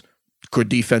Rams, good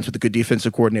defense with a good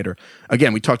defensive coordinator.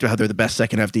 Again, we talked about how they're the best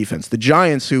second-half defense. The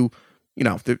Giants, who, you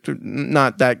know, they're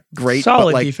not that great. Solid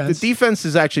but, like, defense. The defense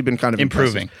has actually been kind of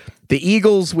improving. Impressive. The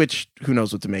Eagles, which, who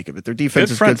knows what to make of it. Their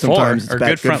defense is good sometimes. Or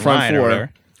good front line or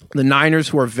whatever. The Niners,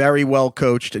 who are very well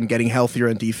coached and getting healthier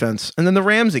on defense. And then the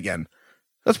Rams again.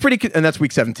 That's pretty, and that's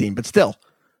week 17, but still.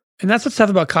 And that's what's tough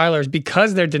about Kyler is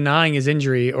because they're denying his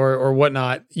injury or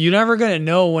whatnot, you're never going to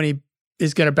know when he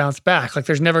is going to bounce back. Like,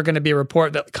 there's never going to be a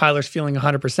report that Kyler's feeling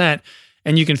 100%,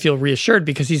 and you can feel reassured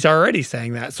because he's already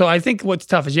saying that. So I think what's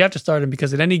tough is you have to start him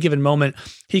because at any given moment,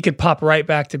 he could pop right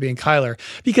back to being Kyler.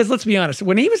 Because let's be honest,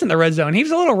 when he was in the red zone, he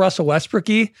was a little Russell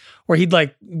Westbrook-y, where he'd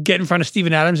like get in front of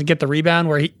Steven Adams and get the rebound,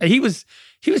 where he was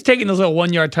He was taking those little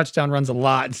 1-yard touchdown runs a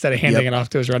lot instead of handing it off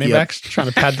to his running backs, trying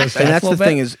to pad those stats. And that's the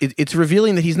thing is, it's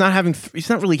revealing that he's not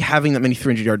really having that many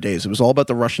 300-yard days. It was all about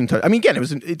the rushing. I mean, again,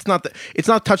 it's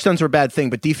not touchdowns are a bad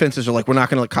thing, but defenses are like, we're not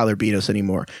going to let Kyler beat us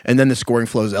anymore. And then the scoring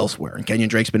flows elsewhere. And Kenyon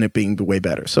Drake's been being way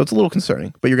better, so it's a little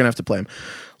concerning. But you're going to have to play him.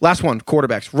 Last one,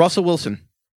 quarterbacks. Russell Wilson.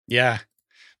 Yeah.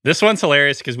 This one's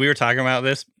hilarious because we were talking about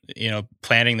this,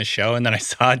 planning the show, and then I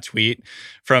saw a tweet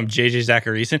from JJ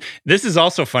Zacharyson. This is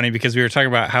also funny because we were talking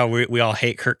about how we all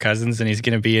hate Kirk Cousins and he's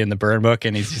going to be in the burn book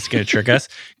and he's just going to trick us.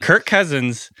 Kirk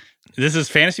Cousins, this is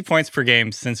fantasy points per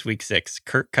game since week 6.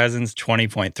 Kirk Cousins,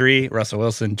 20.3. Russell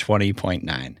Wilson,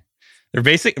 20.9.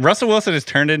 Russell Wilson has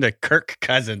turned into Kirk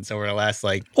Cousins over the last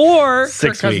or 6 Kirk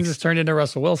Cousins weeks. has turned into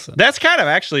Russell Wilson. That's kind of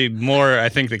actually more, I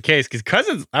think, the case because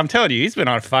Cousins, I'm telling you, he's been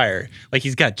on fire. Like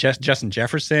he's got Justin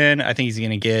Jefferson. I think he's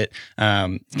gonna get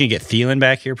Thielen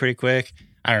back here pretty quick.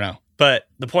 I don't know, but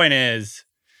the point is,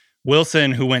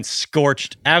 Wilson, who went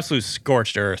absolute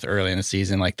scorched earth early in the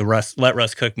season, like the let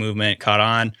Russ cook movement caught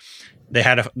on. They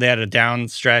had a down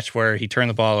stretch where he turned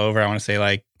the ball over. I want to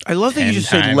say I love that you just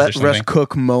said "let Russ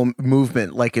cook"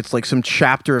 movement, like it's like some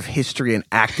chapter of history and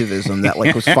activism that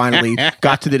was finally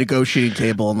got to the negotiating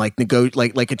table and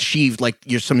achieved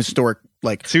some historic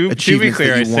to be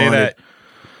clear, I say that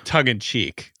tongue in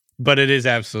cheek, but it is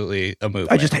absolutely a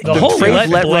movement. The whole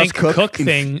let Russ cook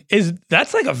thing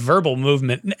that's like a verbal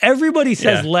movement. Everybody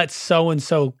says let so and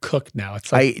so cook now.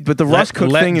 It's but the Russ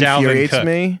cook thing infuriates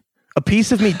me. A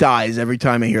piece of me dies every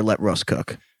time I hear "let Russ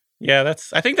cook." Yeah,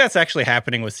 I think that's actually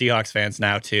happening with Seahawks fans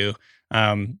now too.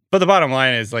 But the bottom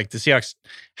line is the Seahawks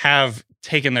have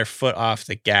taken their foot off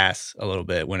the gas a little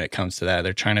bit when it comes to that.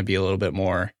 They're trying to be a little bit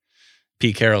more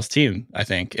Pete Carroll's team, I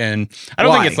think. And I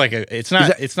don't think it's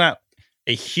not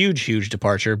a huge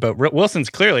departure, but Wilson's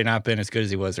clearly not been as good as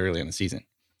he was early in the season.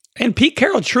 And Pete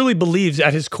Carroll truly believes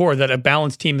at his core that a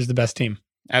balanced team is the best team.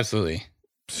 Absolutely.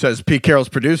 Says Pete Carroll's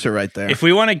producer right there. If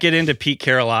we want to get into Pete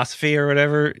Carrollosophy or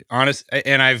whatever,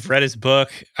 and I've read his book.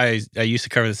 I used to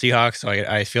cover the Seahawks, so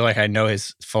I feel like I know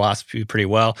his philosophy pretty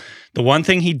well. The one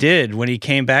thing he did when he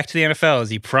came back to the NFL is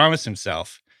he promised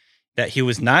himself that he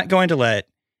was not going to let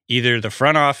either the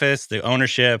front office, the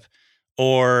ownership,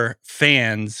 or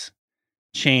fans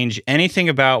change anything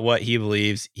about what he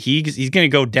believes. He's going to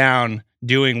go down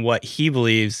doing what he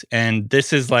believes. And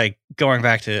this is going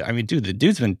back to, the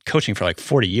dude's been coaching for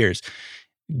 40 years.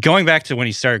 Going back to when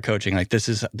he started coaching, this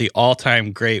is the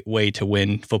all-time great way to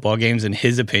win football games in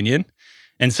his opinion.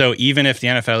 And so even if the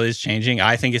NFL is changing,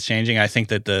 I think it's changing. I think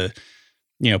that the,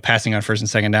 passing on first and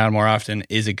second down more often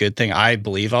is a good thing. I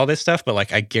believe all this stuff,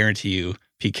 but I guarantee you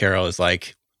Pete Carroll is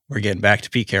we're getting back to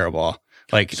Pete Carroll ball.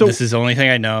 This is the only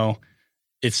thing I know.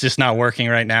 It's just not working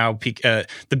right now.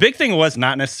 The big thing was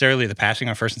not necessarily the passing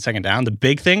on first and second down. The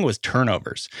big thing was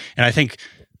turnovers. And I think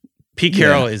Pete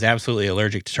Carroll is absolutely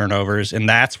allergic to turnovers. And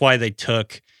that's why they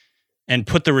took and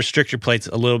put the restrictor plates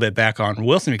a little bit back on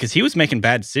Wilson because he was making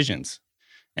bad decisions.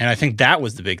 And I think that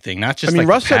was the big thing, not just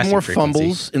Russ had more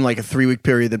fumbles in a 3-week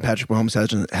period than Patrick Mahomes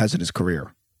has in his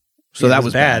career. So that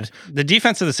was bad. The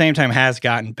defense at the same time has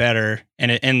gotten better,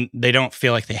 and they don't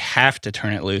feel like they have to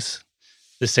turn it loose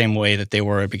the same way that they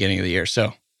were at the beginning of the year.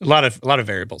 So a lot of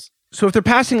variables. So if they're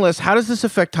passing less, how does this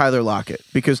affect Tyler Lockett?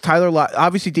 Because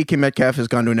obviously DK Metcalf has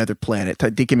gone to another planet.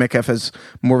 DK Metcalf has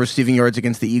more receiving yards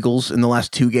against the Eagles in the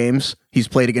last 2 games he's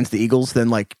played against the Eagles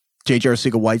than J.J.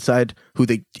 Arcega-Whiteside, who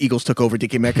the Eagles took over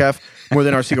DK Metcalf, more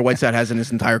than Arcega-Whiteside has in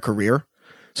his entire career.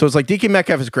 So it's DK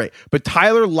Metcalf is great. But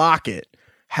Tyler Lockett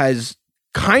has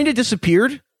kind of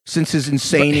disappeared since his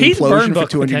insane implosion for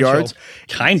 200 yards.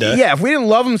 Kinda. Yeah, if we didn't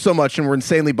love him so much and we're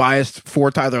insanely biased for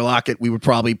Tyler Lockett, we would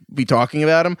probably be talking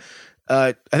about him.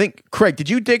 I think, Craig, did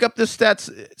you dig up this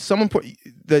stats? Someone put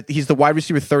that he's the wide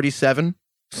receiver 37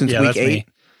 since week 8. Me.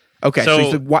 Okay, so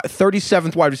he's the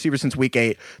 37th wide receiver since week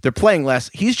 8. They're playing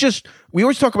less. We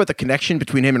always talk about the connection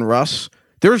between him and Russ.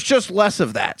 There's just less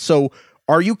of that. So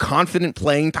are you confident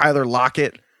playing Tyler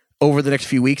Lockett over the next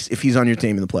few weeks if he's on your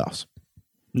team in the playoffs?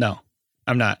 No,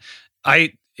 I'm not.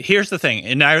 Here's the thing,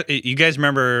 and you guys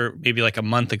remember maybe a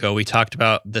month ago we talked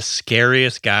about the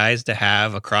scariest guys to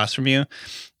have across from you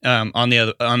on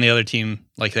the other team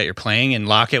that you're playing, and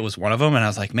Lockett was one of them. And I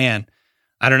was like, man,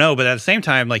 I don't know, but at the same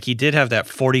time, he did have that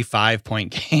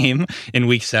 45-point game in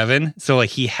week 7, so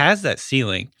he has that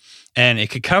ceiling, and it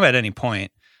could come at any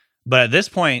point. But at this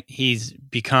point,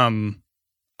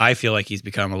 I feel like he's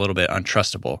become a little bit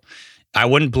untrustable. I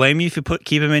wouldn't blame you if you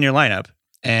keep him in your lineup.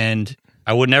 And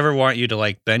I would never want you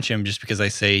to bench him just because I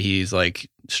say he's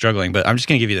struggling, but I'm just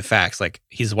going to give you the facts.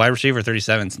 He's wide receiver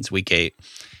 37 since week 8.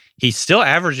 He's still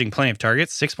averaging plenty of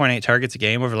targets, 6.8 targets a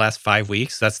game over the last 5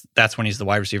 weeks. That's when he's the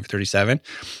wide receiver 37.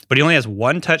 But he only has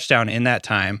 1 touchdown in that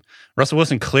time. Russell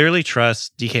Wilson clearly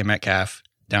trusts DK Metcalf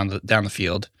down the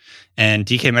field. And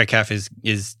DK Metcalf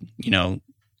is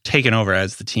taken over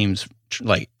as the team's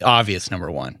like obvious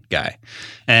number 1 guy.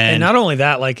 And not only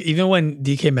that, like even when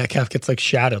DK Metcalf gets like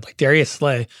shadowed, like Darius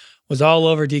Slay was all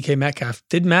over DK Metcalf.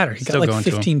 Didn't matter. He got like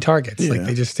 15 targets. Yeah. Like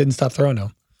they just didn't stop throwing to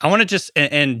him. I want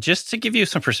to just to give you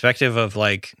some perspective of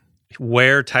like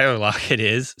where Tyler Lockett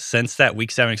is since that Week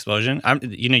 7 explosion.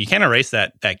 You can't erase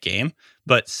that game,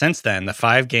 but since then, the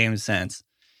 5 games since,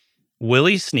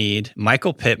 Willie Snead,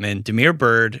 Michael Pittman, Damiere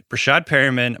Byrd, Brashad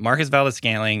Perriman, Marcus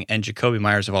Valdes-Scantling, and Jacoby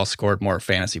Myers have all scored more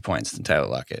fantasy points than Tyler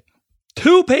Lockett.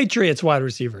 2 Patriots wide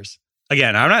receivers.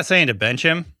 Again, I'm not saying to bench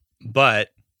him, but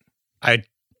I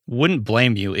wouldn't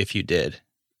blame you if you did,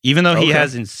 even though he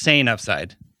has insane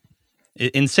upside.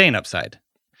 Insane upside.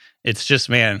 It's just,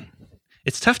 man,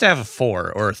 it's tough to have a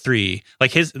 4 or a 3.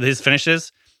 Like his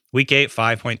finishes, week 8,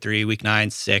 5.3, week 9,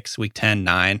 6, week 10,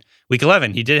 9, week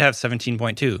 11, he did have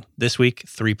 17.2. This week,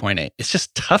 3.8. It's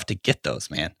just tough to get those,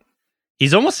 man.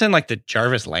 He's almost in like the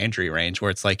Jarvis Landry range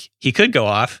where it's like he could go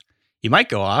off. He might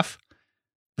go off,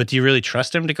 but do you really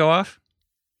trust him to go off?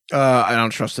 I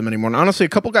don't trust him anymore. And honestly, a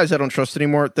couple guys I don't trust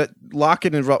anymore. That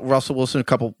Lockett and Russell Wilson, a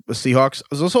couple Seahawks.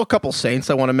 There's also a couple Saints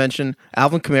I want to mention.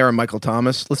 Alvin Kamara and Michael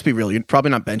Thomas. Let's be real. You're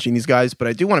probably not benching these guys, but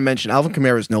I do want to mention Alvin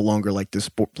Kamara is no longer like this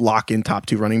lock-in top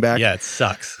 2 running back. Yeah, it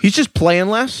sucks. He's just playing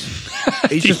less.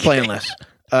 He's just playing less.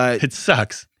 It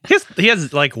sucks. He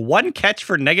has like 1 catch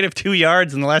for -2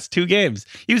 yards in the last 2 games.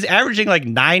 He was averaging like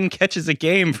 9 catches a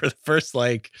game for the first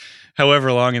like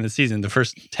however long in the season, the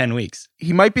first 10 weeks.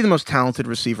 He might be the most talented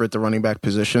receiver at the running back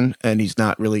position, and he's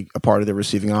not really a part of the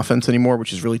receiving offense anymore,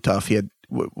 which is really tough. He had,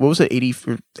 what was it,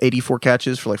 84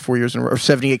 catches for like 4 years in a row, or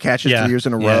 78 catches 3 years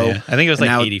in a row. Yeah. I think it was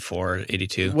like 84,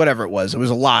 82. Whatever it was. It was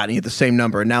a lot, and he had the same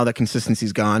number, and now that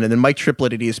consistency's gone. And then Mike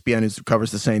Triplett at ESPN, who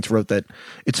covers the Saints, wrote that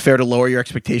it's fair to lower your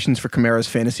expectations for Kamara's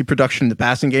fantasy production in the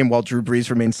passing game while Drew Brees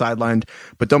remains sidelined,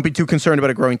 but don't be too concerned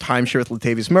about a growing timeshare with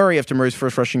Latavius Murray after Murray's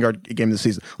first rushing yard game of the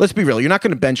season. Let's be real. You're not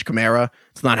going to bench Kamara.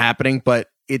 It's not happening, but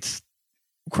it's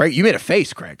Craig. You made a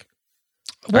face, Craig.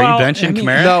 Are you benching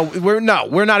Kamara? No,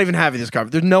 we're not even having this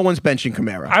conversation. There's no one's benching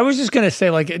Kamara. I was just gonna say,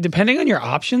 like, depending on your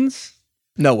options.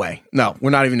 No way. No,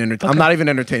 we're not even entertaining. I'm not even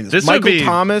entertaining this. Michael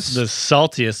Thomas, the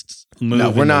saltiest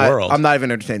move in the world. I'm not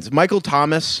even entertaining this. Michael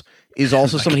Thomas is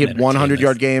also somebody who had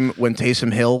 100-yard game when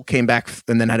Taysom Hill came back,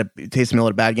 and then Taysom Hill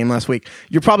had a bad game last week.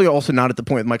 You're probably also not at the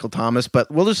point with Michael Thomas, but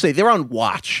we'll just say they're on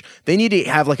watch. They need to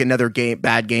have like another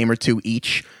bad game or 2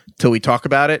 each till we talk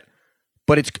about it.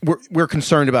 But we're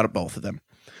concerned about both of them.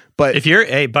 But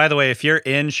by the way, if you're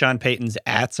in Sean Payton's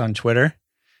ats on Twitter,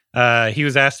 he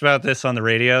was asked about this on the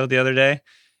radio the other day,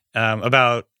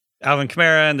 about Alvin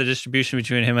Kamara and the distribution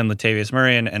between him and Latavius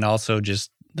Murray, and also just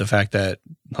the fact that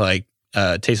like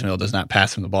Taysom Hill does not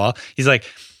pass him the ball. He's like,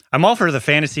 I'm all for the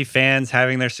fantasy fans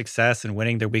having their success and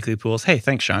winning their weekly pools. Hey,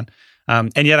 thanks, Sean.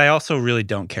 And yet I also really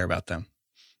don't care about them.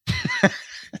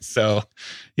 So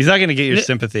he's not going to get your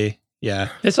sympathy. Yeah.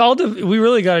 We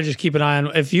really got to just keep an eye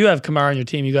on, if you have Kamara on your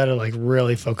team, you got to like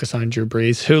really focus on Drew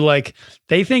Brees, who like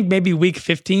they think maybe week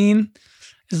 15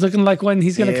 is looking like when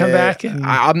he's going to come back. And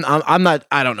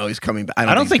I don't know. He's coming back.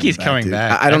 I don't think he's coming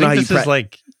back. I don't know how this is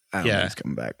like, I don't know he's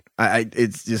coming back.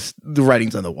 It's just the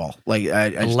writing's on the wall. Like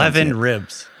 11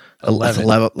 ribs. 11. A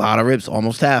lot of ribs,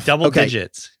 almost half. Double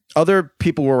digits. Other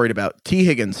people worried about T.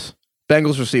 Higgins,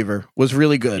 Bengals receiver, was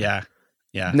really good.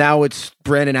 Yeah. Now it's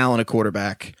Brandon Allen, a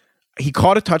quarterback. He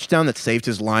caught a touchdown that saved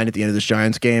his line at the end of this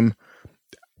Giants game.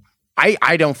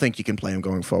 I don't think you can play him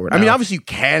going forward. No. I mean, obviously you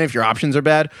can if your options are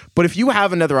bad, but if you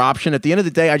have another option, at the end of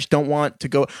the day, I just don't want to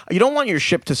go. You don't want your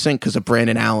ship to sink because of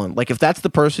Brandon Allen. Like if that's the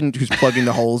person who's plugging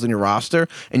the holes in your roster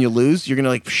and you lose, you're gonna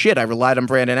like, shit, I relied on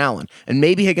Brandon Allen. And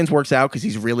maybe Higgins works out because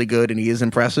he's really good and he is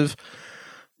impressive,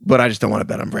 but I just don't want to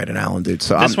bet on Brandon Allen, dude.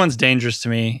 So this one's dangerous to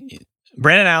me.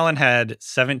 Brandon Allen had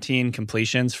 17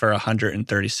 completions for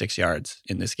 136 yards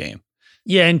in this game.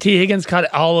 Yeah, and T. Higgins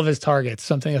caught all of his targets,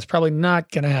 something that's probably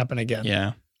not going to happen again.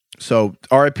 Yeah. So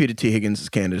RIP to T. Higgins'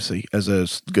 candidacy as a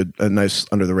nice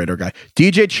under-the-radar guy.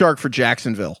 DJ Chark for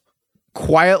Jacksonville.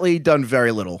 Quietly done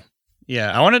very little.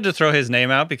 Yeah, I wanted to throw his name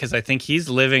out because I think he's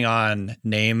living on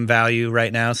name value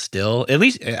right now still. At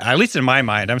least in my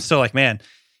mind. I'm still like, man,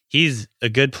 he's a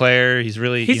good player. He's a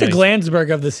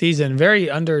Glansberg of the season. Very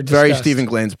under-discussed. Very Steven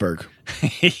Glansberg.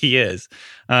 He is.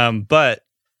 But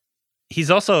he's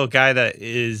also a guy that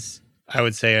is, I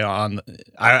would say,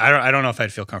 I don't know if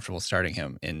I'd feel comfortable starting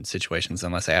him in situations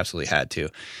unless I absolutely had to.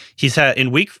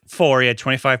 In week 4, he had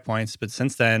 25 points, but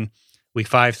since then, Week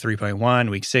 5, 3.1.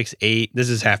 Week 6, 8. This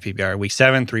is half PPR. Week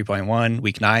 7, 3.1.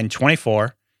 Week 9,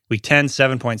 24. Week 10,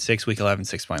 7.6. Week 11,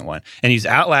 6.1. And he's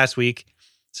out last week,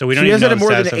 so we don't even know the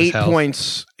more status than of his 8 health.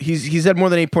 points. He's had more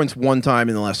than 8 points one time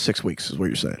in the last 6 weeks, is what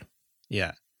you're saying.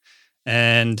 Yeah.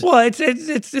 And well, it's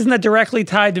isn't that directly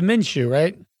tied to Minshew,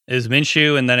 right? it was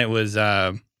Minshew, and then it was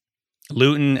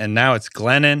Luton, and now it's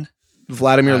Glennon.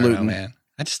 Vladimir I don't know, Luton. man.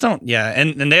 I just don't. Yeah,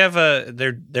 and they have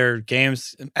their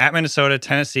games at Minnesota,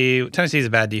 Tennessee. Tennessee's a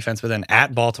bad defense, but then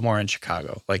at Baltimore and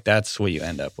Chicago. Like that's what you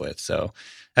end up with. So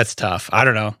that's tough. I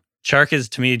don't know. Chark is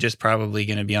to me just probably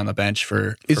going to be on the bench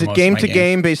for. Is it game to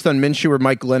game based on Minshew or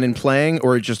Mike Glennon playing,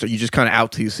 or you just kind of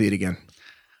out till you see it again?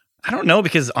 I don't know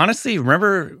because honestly,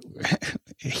 remember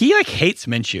he like hates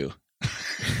Minshew.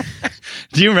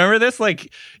 Do you remember this?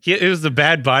 Like, it was the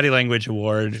Bad Body Language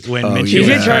Award when Minshew.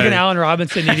 TJ Chark and Allen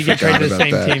Robinson need to get traded to the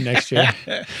same team next year.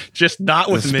 Just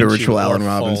not with the Minshew. Spiritual Allen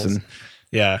Robinson.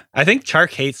 Yeah, I think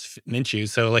Chark hates Minshew.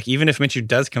 So, like, even if Minshew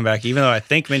does come back, even though I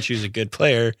think Minshew's a good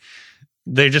player,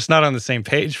 they're just not on the same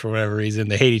page for whatever reason.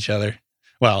 They hate each other.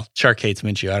 Well, Chark hates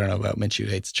Minshew. I don't know about Minshew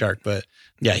hates Chark, but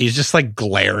yeah, he's just like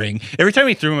glaring. Every time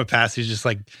he threw him a pass, he's just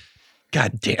like,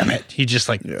 God damn it. He just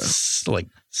like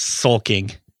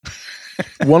sulking.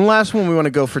 One last one we want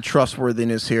to go for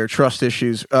trustworthiness here, trust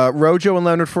issues. Rojo and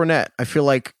Leonard Fournette. I feel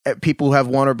like people who have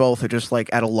one or both are just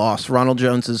like at a loss. Ronald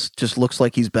Jones just looks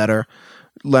like he's better.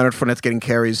 Leonard Fournette's getting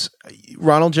carries.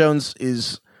 Ronald Jones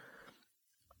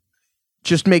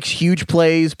just makes huge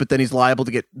plays, but then he's liable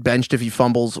to get benched if he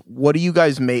fumbles. What do you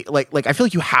guys make? Like I feel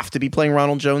like you have to be playing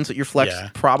Ronald Jones at your flex,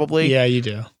 probably. Yeah, you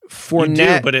do. Fournette,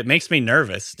 you do, but it makes me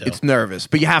nervous still. It's nervous,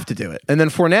 but you have to do it. And then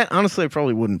Fournette, honestly, I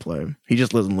probably wouldn't play him. He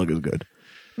just doesn't look as good.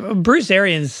 Bruce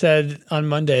Arians said on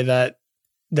Monday that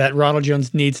Ronald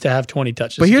Jones needs to have 20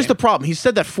 touches. But here's the problem. He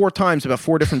said that 4 times about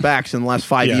 4 different backs in the last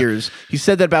 5 years. He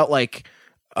said that about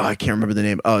I can't remember the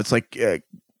name. Oh, it's like...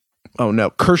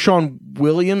 Kershawn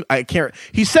Williams. I can't.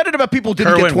 He said it about people who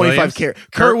didn't get 25 carries.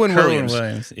 Kerwin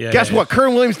Williams. Yeah, Guess what?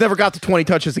 Kerwin Williams never got to 20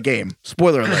 touches a game.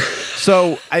 Spoiler alert.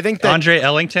 So I think that Andre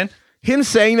Ellington. Him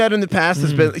saying that in the past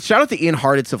has been. Shout out to Ian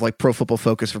Harditz of Pro Football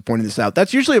Focus for pointing this out.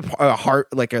 That's usually a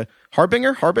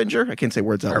harbinger. I can't say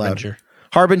words out loud.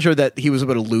 Harbinger that he was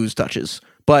able to lose touches,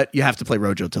 but you have to play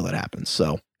Rojo till that happens.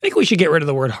 So I think we should get rid of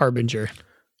the word harbinger.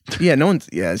 Yeah, no one's.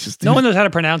 Yeah, it's just no one knows how to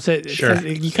pronounce it. Sure,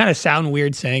 you kind of sound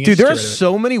weird saying it. Dude, there are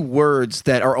so many words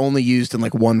that are only used in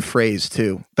one phrase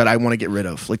too that I want to get rid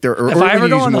of. If I ever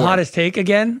go on the hottest take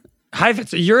again,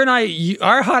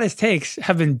 our hottest takes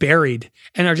have been buried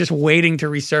and are just waiting to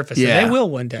resurface. Yeah, and they will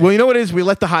one day. Well, you know what it is? We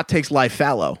let the hot takes lie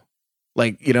fallow,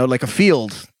 like a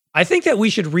field. I think that we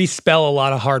should respell a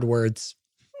lot of hard words.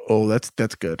 Oh, that's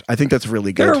good. I think that's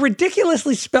really good. They're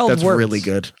ridiculously spelled words. That's really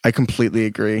good. I completely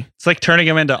agree. It's like turning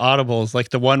them into audibles, like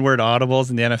the one-word audibles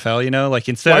in the NFL, Like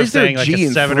instead of saying like a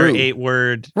 7 or 8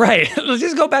 word. Right. Let's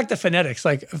just go back to phonetics.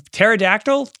 Like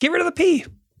pterodactyl, get rid of the P.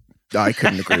 I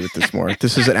couldn't agree with this more.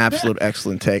 This is an absolute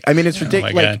excellent take. I mean, it's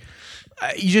ridiculous.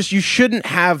 You shouldn't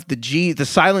have the G. The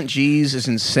silent G's is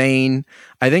insane.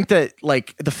 I think that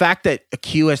the fact that a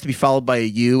Q has to be followed by a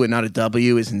U and not a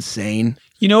W is insane.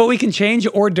 You know what we can change?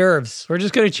 Hors d'oeuvres. We're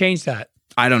just going to change that.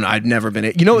 I don't know. I've never been.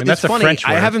 It's funny.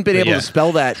 I haven't been able to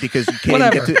spell that because you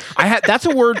can't even get to. That's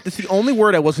a word. That's the only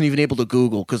word I wasn't even able to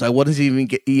Google because I wasn't even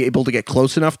able to get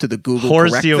close enough to the Google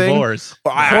correct thing. Hors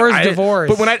d'oeuvres.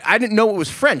 But when I didn't know it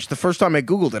was French the first time I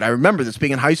Googled it, I remember this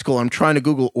being in high school. I'm trying to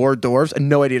Google hors d'oeuvres and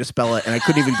no idea to spell it, and I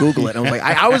couldn't even Google it. And I was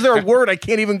like, how is there a word I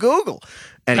can't even Google?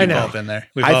 Anyway, We've all been there.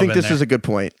 I think this is a good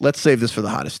point. Let's save this for the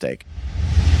hottest take.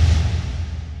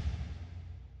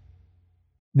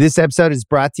 This episode is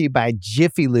brought to you by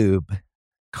Jiffy Lube.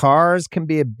 Cars can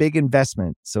be a big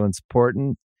investment, so it's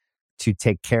important to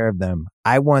take care of them.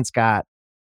 I once got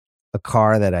a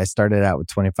car that I started out with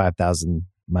 25,000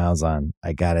 miles on.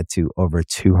 I got it to over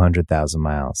 200,000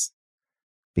 miles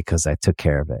because I took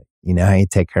care of it. You know how you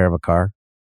take care of a car?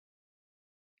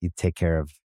 You take care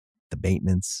of the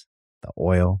maintenance, the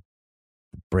oil,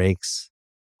 the brakes,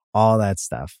 all that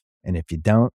stuff. And if you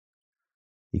don't,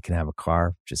 you can have a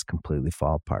car just completely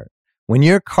fall apart. When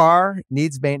your car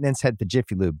needs maintenance, head to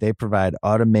Jiffy Lube. They provide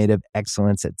automotive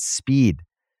excellence at speed.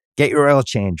 Get your oil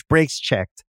change, brakes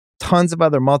checked, tons of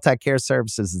other multi-care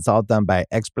services. It's all done by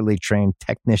expertly trained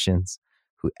technicians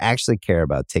who actually care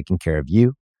about taking care of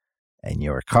you and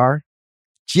your car.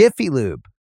 Jiffy Lube,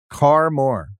 car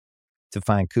more. To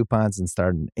find coupons and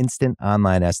start an instant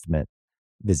online estimate,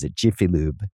 visit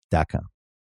jiffylube.com.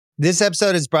 This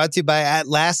episode is brought to you by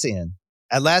Atlassian.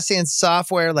 Atlassian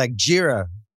software like Jira,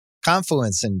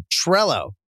 Confluence, and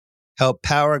Trello help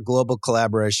power global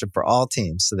collaboration for all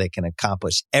teams so they can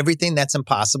accomplish everything that's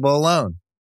impossible alone.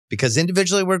 Because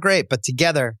individually we're great, but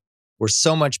together we're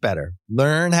so much better.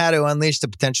 Learn how to unleash the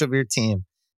potential of your team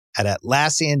at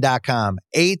Atlassian.com.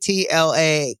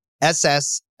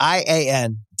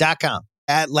 Atlassian.com.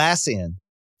 Atlassian.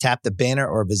 Tap the banner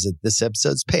or visit this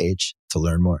episode's page to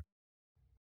learn more.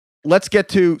 Let's get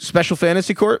to Special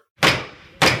Fantasy Court.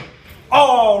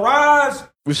 All rise.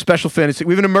 With Special Fantasy,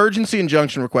 we have an emergency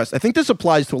injunction request. I think this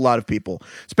applies to a lot of people.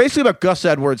 It's basically about Gus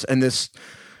Edwards and this.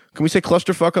 Can we say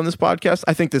clusterfuck on this podcast?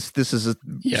 I think this is a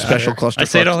special clusterfuck. I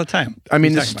say it all the time. I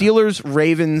mean, the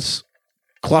Steelers-Ravens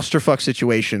clusterfuck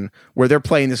situation where they're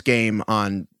playing this game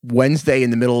on Wednesday in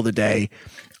the middle of the day,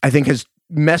 I think has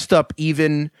messed up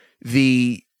even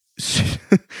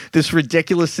this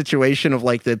ridiculous situation of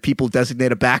like the people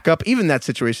designate a backup. Even that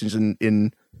situation is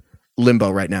in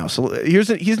limbo right now. So here's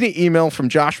an email from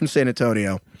Josh from San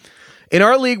Antonio. In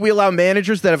our league, we allow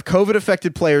managers that have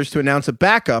COVID-affected players to announce a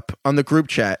backup on the group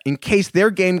chat in case their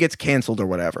game gets canceled or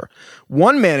whatever.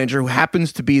 One manager, who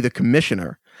happens to be the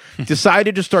commissioner,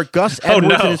 decided to start Gus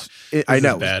Edwards.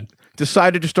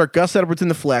 Decided to start Gus Edwards in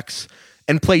the flex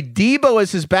and play Debo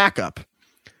as his backup.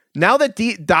 Now that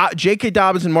J.K.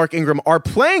 Dobbins and Mark Ingram are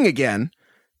playing again,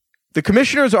 the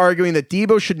commissioner is arguing that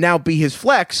Debo should now be his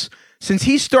flex since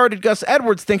he started Gus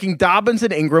Edwards thinking Dobbins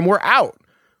and Ingram were out.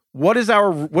 What is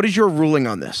your ruling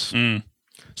on this?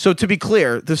 So to be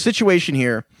clear, the situation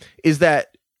here is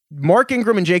that Mark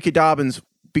Ingram and J.K. Dobbins,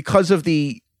 because of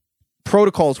the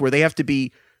protocols where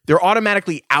they're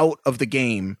automatically out of the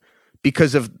game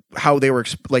because of how they were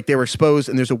exposed,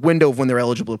 and there's a window of when they're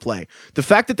eligible to play. The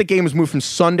fact that the game was moved from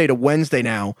Sunday to Wednesday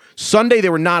now, Sunday they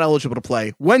were not eligible to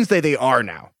play, Wednesday they are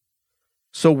now.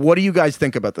 So what do you guys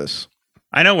think about this?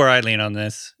 I know where I lean on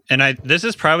this, and this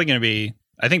is probably going to be,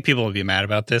 I think people will be mad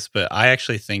about this, but I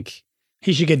actually think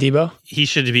he should get Debo. He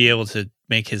should be able to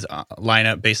make his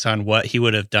lineup based on what he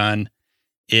would have done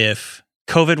if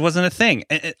COVID wasn't a thing.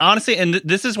 And honestly, and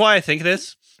this is why I think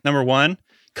this. Number one,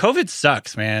 COVID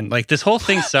sucks, man. Like, this whole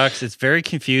thing sucks. It's very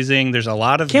confusing. There's a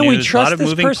lot of Can news, we trust a lot of this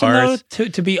moving person, parts. though,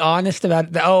 to be honest about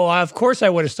it? Oh, of course I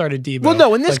would have started Debo. Well,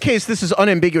 no, in this case, this is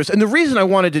unambiguous. And the reason I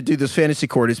wanted to do this fantasy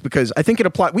court is because I think it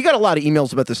applies. We got a lot of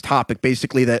emails about this topic,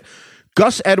 basically, that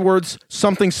Gus Edwards,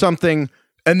 something,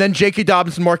 and then J.K.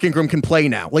 Dobbins and Mark Ingram can play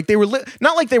now. Like, they were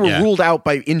not like they were ruled out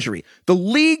by injury. The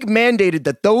league mandated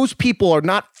that those people are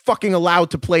not fucking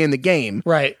allowed to play in the game.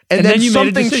 Right. And then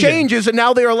something changes, and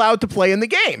now they're allowed to play in the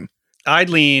game. I'd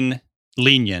lean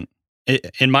lenient.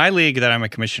 In my league that I'm a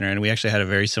commissioner, and we actually had a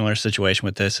very similar situation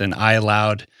with this, and I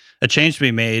allowed a change to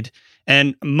be made,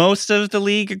 and most of the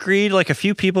league agreed. Like, a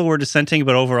few people were dissenting,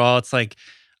 but overall, it's like,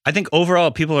 I think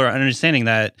overall people are understanding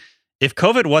that if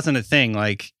COVID wasn't a thing,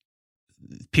 like,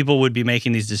 people would be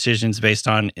making these decisions based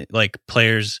on like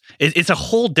players. It's a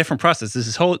whole different process. This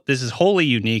is wholly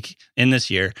unique in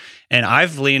this year, and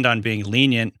I've leaned on being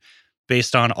lenient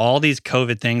based on all these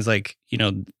COVID things. Like, you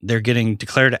know, they're getting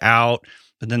declared out,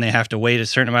 but then they have to wait a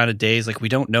certain amount of days. Like, we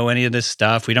don't know any of this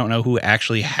stuff. We don't know who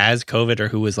actually has COVID or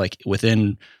who is like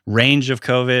within range of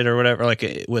COVID or whatever,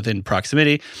 like within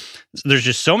proximity. So there's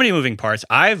just so many moving parts.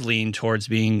 I've leaned towards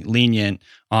being lenient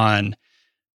on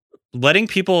letting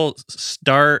people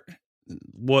start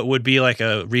what would be like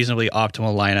a reasonably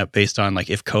optimal lineup based on like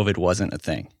if COVID wasn't a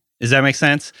thing. Does that make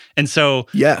sense? And so,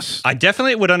 yes, I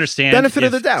definitely would understand. Benefit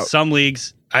of the doubt. Some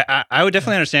leagues, I would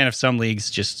definitely understand if some leagues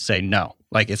just say no,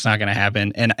 like it's not going to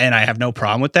happen, and I have no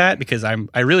problem with that because I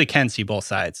really can see both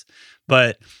sides.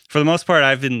 But for the most part,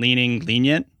 I've been leaning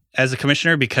lenient as a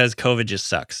commissioner because COVID just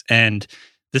sucks, and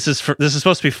this is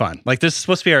supposed to be fun. Like, this is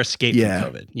supposed to be our escape from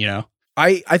COVID. You know,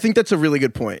 I think that's a really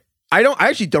good point. I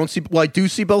actually don't see, well, I do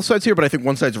see both sides here, but I think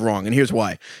one side's wrong. And here's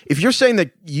why. If you're saying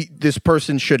that this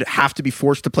person should have to be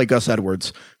forced to play Gus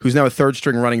Edwards, who's now a third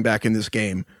string running back in this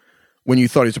game, when you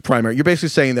thought he was a primary, you're basically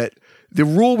saying that the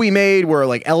rule we made where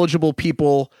like eligible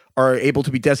people are able to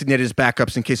be designated as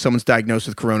backups in case someone's diagnosed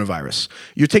with coronavirus.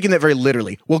 You're taking that very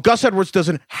literally. Well, Gus Edwards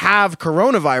doesn't have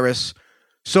coronavirus,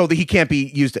 so that he can't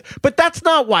be used. But that's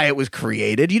not why it was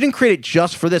created. You didn't create it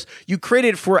just for this. You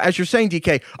created it for, as you're saying,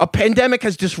 DK, a pandemic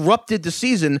has disrupted the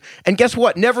season. And guess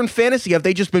what? Never in fantasy have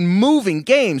they just been moving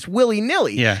games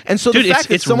willy-nilly. Yeah. And so the fact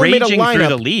that someone made a lineup through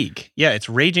the league. Yeah, it's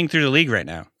raging through the league right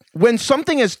now. When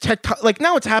something is like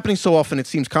now it's happening so often it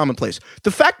seems commonplace.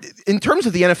 The fact, in terms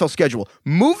of the NFL schedule,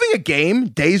 moving a game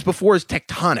days before is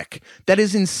tectonic. That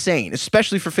is insane,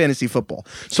 especially for fantasy football.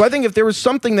 So I think if there was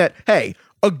something that, hey,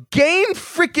 A game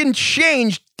freaking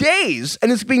changed days,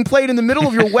 and it's being played in the middle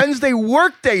of your Wednesday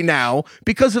workday now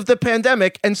because of the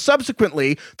pandemic, and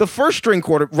subsequently, the first string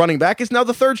running back is now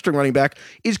the third string running back,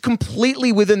 is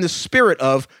completely within the spirit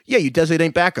of, you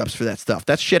designate backups for that stuff.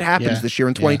 That shit happens this year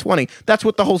in 2020. That's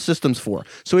what the whole system's for.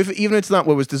 So even if it's not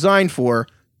what it was designed for,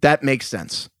 that makes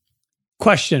sense.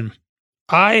 Question.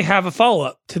 I have a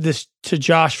follow-up to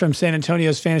Josh from San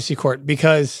Antonio's Fantasy Court,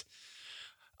 because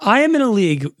I am in a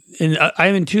league, and I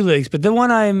am in 2 leagues, but the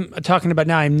one I'm talking about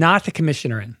now, I'm not the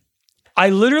commissioner in. I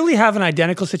literally have an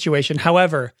identical situation.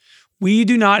 However, we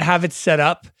do not have it set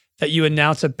up that you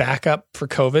announce a backup for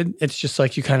COVID. It's just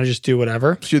like you kind of just do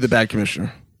whatever. So you're the bad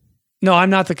commissioner. No, I'm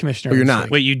not the commissioner. Oh, you're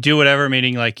not. Wait, you do whatever,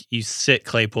 meaning like you sit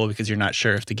Claypool because you're not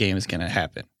sure if the game is going to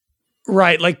happen.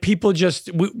 Right. Like people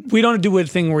just, we don't do a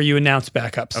thing where you announce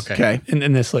backups. Okay.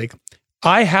 In this league.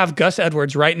 I have Gus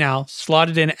Edwards right now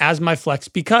slotted in as my flex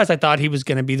because I thought he was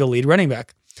going to be the lead running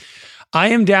back. I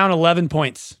am down 11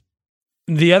 points.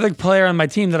 The other player on my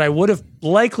team that I would have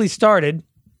likely started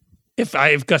if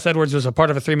Gus Edwards was a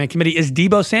part of a 3-man committee is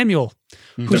Deebo Samuel,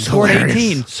 who scored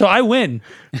 18. So I win.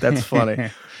 That's funny.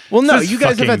 Well, no, you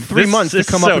guys have had 3 months to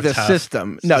come up with a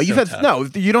system. No, you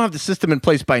don't have the system in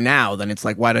place by now. Then it's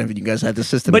like, why don't you guys have the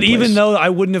system But in place? even though I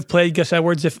wouldn't have played Gus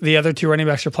Edwards if the other 2 running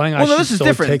backs are playing, this is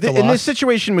different. In this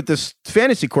situation with this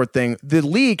fantasy court thing, the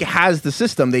league has the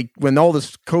system. When all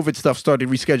this COVID stuff started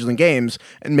rescheduling games,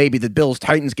 and maybe the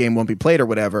Bills-Titans game won't be played or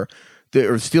whatever,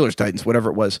 or Steelers-Titans, whatever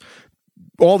it was,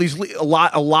 a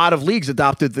lot of leagues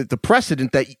adopted the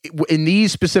precedent that in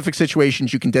these specific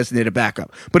situations you can designate a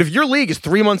backup. But if your league is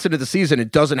 3 months into the season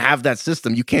and doesn't have that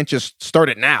system, you can't just start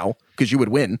it now because you would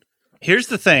win. Here's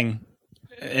the thing,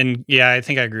 and I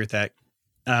think I agree with that.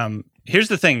 Here's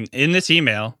the thing. In this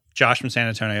email, Josh from San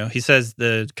Antonio, he says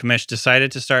the commish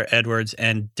decided to start Edwards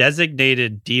and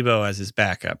designated Deebo as his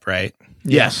backup, right?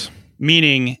 Yes.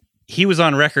 Meaning he was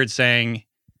on record saying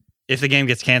if the game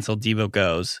gets canceled, Deebo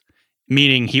goes.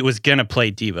 Meaning he was going to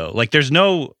play Deebo. Like, there's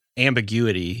no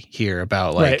ambiguity here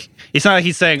about, like, It's not like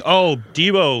he's saying, oh,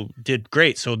 Deebo did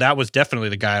great, so that was definitely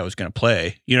the guy I was going to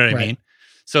play. You know what I mean?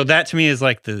 So that, to me, is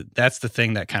like that's the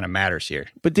thing that kind of matters here.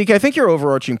 But, DK, I think your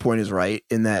overarching point is right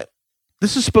in that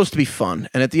this is supposed to be fun.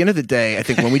 And at the end of the day, I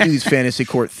think when we do these fantasy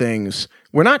court things,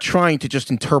 we're not trying to just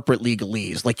interpret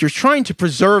legalese. Like, you're trying to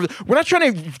preserve. We're not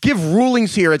trying to give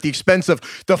rulings here at the expense of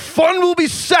the fun will be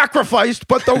sacrificed,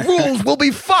 but the rules will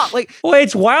be fun. Like, well,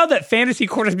 it's wild that fantasy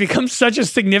court has become such a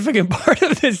significant part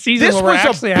of this season. This where was we're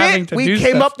actually a bit having to we do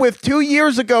came stuff. up with 2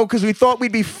 years ago because we thought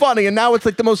we'd be funny, and now it's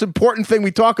like the most important thing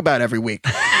we talk about every week.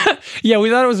 Yeah, we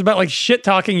thought it was about like shit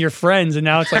talking your friends, and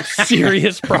now it's like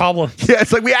serious problems. Yeah,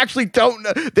 it's like we actually don't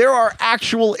know. There are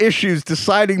actual issues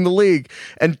deciding the league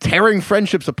and tearing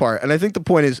friendships apart. And I think the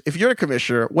point is, if you're a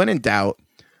commissioner, when in doubt,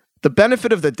 the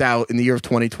benefit of the doubt in the year of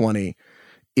 2020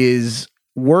 is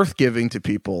worth giving to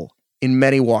people in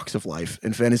many walks of life,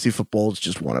 and fantasy football is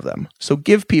just one of them. So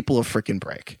give people a freaking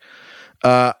break.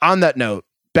 On that note,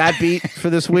 bad beat for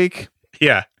this week?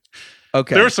 Yeah.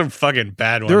 Okay. There were some fucking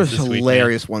bad ones. There were this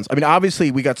hilarious ones. I mean,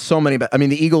 obviously, we got so many.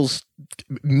 The Eagles'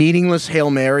 meaningless Hail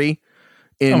Mary.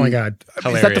 Oh my God.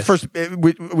 Is that the first?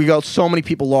 We got so many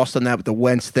people lost on that with the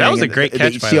Wentz thing. That was a great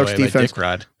catch, by the way, by Dick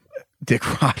Rod.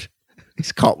 Dick Rod.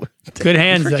 He's caught one. Good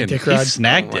hands, that Dick Rod. He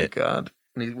snagged it. Oh my God.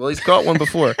 Well, he's caught one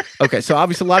before. Okay, so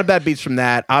obviously a lot of bad beats from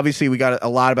that. Obviously, we got a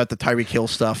lot about the Tyreek Hill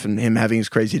stuff and him having his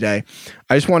crazy day.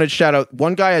 I just wanted to shout out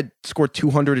one guy had scored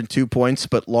 202 points,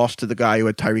 but lost to the guy who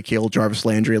had Tyreek Hill, Jarvis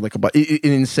Landry, like an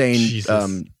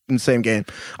insane game.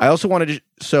 I also wanted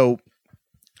to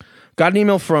got an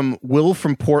email from Will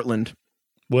from Portland.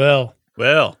 Will.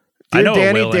 I know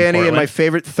Danny, and my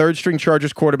favorite third string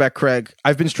Chargers quarterback, Craig.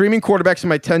 I've been streaming quarterbacks in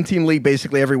my 10-team league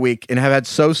basically every week and have had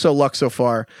so luck so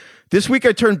far. This week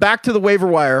I turned back to the waiver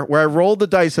wire where I rolled the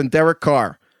dice on Derek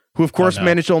Carr, who of course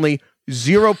managed only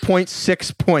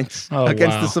 0.6 points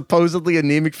against the supposedly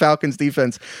anemic Falcons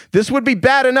defense. This would be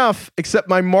bad enough, except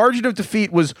my margin of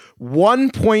defeat was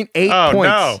 1.8 points.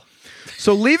 No.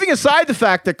 So leaving aside the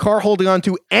fact that Carr holding on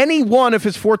to any one of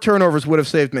his 4 turnovers would have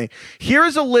saved me, here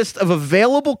is a list of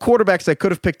available quarterbacks I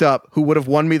could have picked up who would have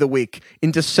won me the week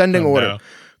in descending order. No.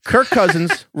 Kirk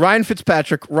Cousins, Ryan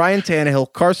Fitzpatrick, Ryan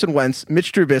Tannehill, Carson Wentz,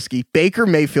 Mitch Trubisky, Baker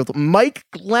Mayfield, Mike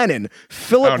Glennon,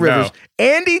 Phillip Rivers,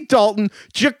 Andy Dalton,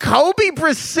 Jacoby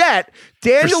Brissett,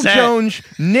 Daniel Jones,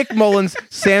 Nick Mullins,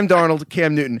 Sam Darnold,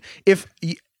 Cam Newton.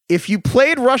 If you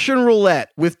played Russian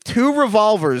roulette with 2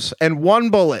 revolvers and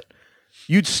 1 bullet,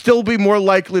 you'd still be more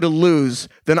likely to lose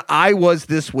than I was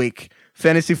this week.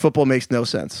 Fantasy football makes no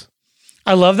sense.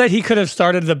 I love that he could have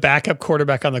started the backup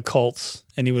quarterback on the Colts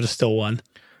and he would have still won.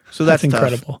 So that's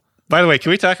incredible. By the way,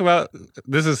 can we talk about,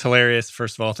 this is hilarious.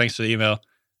 First of all, thanks for the email.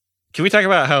 Can we talk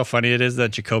about how funny it is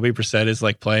that Jacoby Brissett is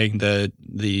like playing the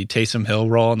Taysom Hill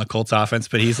role in the Colts offense,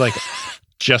 but he's like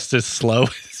just as slow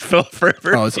as Phillip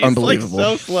Rivers. Oh, it's unbelievable.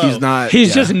 Like so slow. He's not.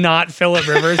 He's just not Phillip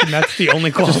Rivers, and that's the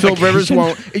only qualification. Phillip Rivers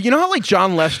won't. You know how like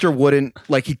John Lester wouldn't,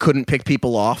 like he couldn't pick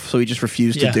people off, so he just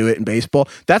refused to do it in baseball?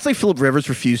 That's like Phillip Rivers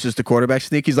refuses to quarterback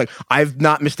sneak. He's like, I've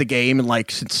not missed a game in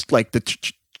like since like the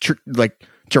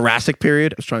Jurassic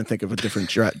period. I was trying to think of a different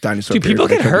dinosaur. Do people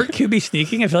get hurt QB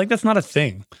sneaking? I feel like that's not a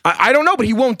thing. I don't know, but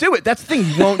he won't do it. That's the thing.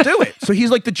 He won't do it. So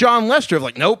he's like the John Lester of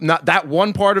like, nope, not that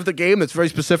one part of the game that's very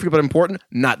specific but important.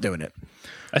 Not doing it.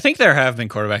 I think there have been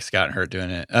quarterbacks gotten hurt doing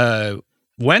it.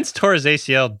 Wentz tore his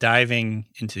ACL diving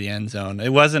into the end zone.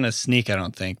 It wasn't a sneak, I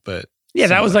don't think, but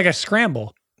that was like a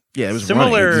scramble. Yeah, it was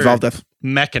similar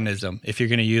mechanism. If you're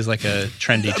going to use like a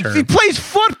trendy term, he plays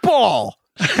football.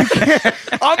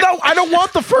 I don't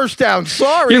want the first down.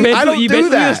 Sorry, I don't do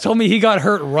that. You just told me he got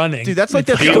hurt running. Dude, that's like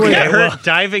that story. He got hurt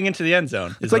diving into the end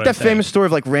zone. It's like that famous story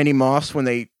of like Randy Moss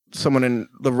when someone in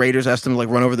the Raiders asked him to like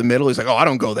run over the middle. He's like, oh, I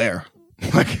don't go there.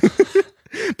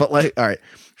 But like, all right.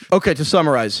 Okay, to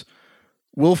summarize,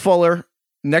 Will Fuller,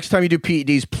 next time you do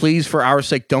PEDs, please, for our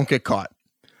sake, don't get caught.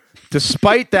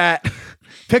 Despite that,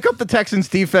 pick up the Texans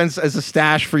defense as a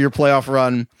stash for your playoff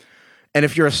run. And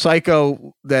if you're a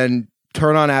psycho, then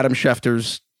turn on Adam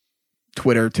Schefter's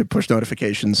Twitter to push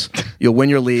notifications. You'll win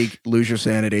your league, lose your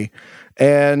sanity.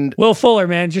 And Will Fuller,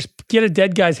 man, just get a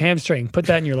dead guy's hamstring. Put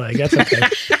that in your leg. That's okay.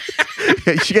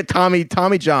 You should get Tommy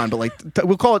John, but like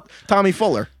we'll call it Tommy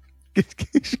Fuller. You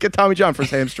should get Tommy John for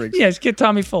his hamstrings. Yes, get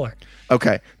Tommy Fuller.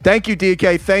 Okay. Thank you,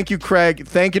 DK. Thank you, Craig.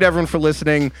 Thank you to everyone for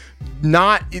listening.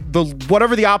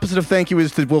 Whatever the opposite of thank you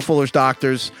is to Will Fuller's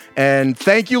doctors. And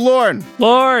thank you, Lauren.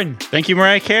 Thank you,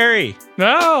 Mariah Carey.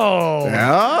 No.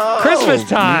 Christmas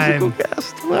time. Musical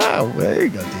guest. Wow. There you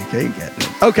go, DK. You get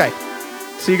it. Okay.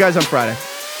 See you guys on Friday.